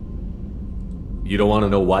me. You don't want to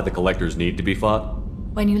know why the Collectors need to be fought?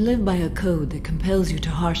 When you live by a code that compels you to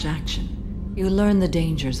harsh action, you learn the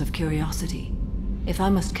dangers of curiosity. If I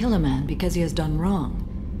must kill a man because he has done wrong,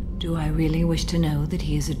 do I really wish to know that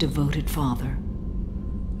he is a devoted father?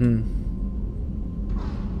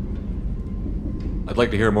 I'd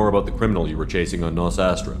like to hear more about the criminal you were chasing on Nos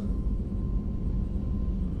Astra.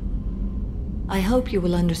 I hope you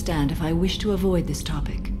will understand if I wish to avoid this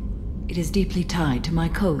topic. It is deeply tied to my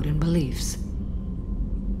code and beliefs.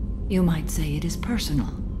 You might say it is personal.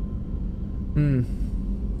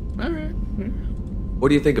 Alright. What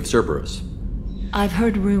do you think of Cerberus? I've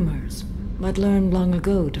heard rumors, but learned long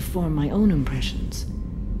ago to form my own impressions.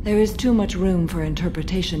 There is too much room for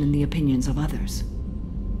interpretation in the opinions of others.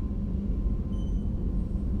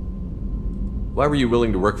 Why were you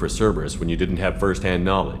willing to work for Cerberus when you didn't have first-hand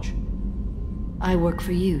knowledge? I work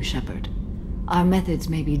for you, Shepard. Our methods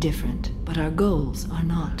may be different, but our goals are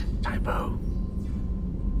not. Typo.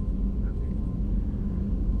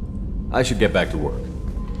 I should get back to work.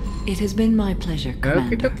 It has been my pleasure,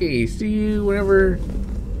 Commander. Okay. See you whenever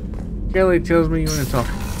Kelly tells me you want to talk.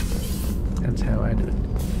 That's how I do it.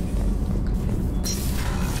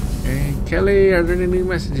 Okay, Kelly, are there any new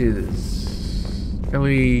messages?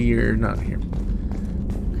 Kelly, you're not here.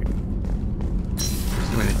 Okay.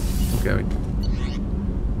 Just a minute. I'm going.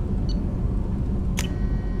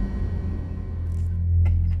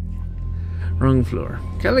 Wrong floor.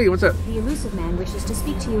 Kelly, what's up? The elusive man wishes to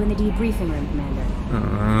speak to you in the debriefing room, Commander.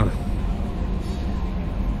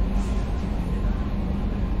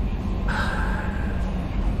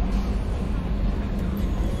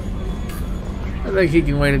 I think he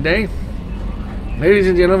can wait a day. Ladies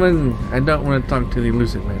and gentlemen, I don't want to talk to the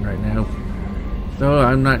elusive man right now. So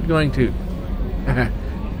I'm not going to.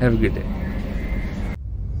 Have a good day.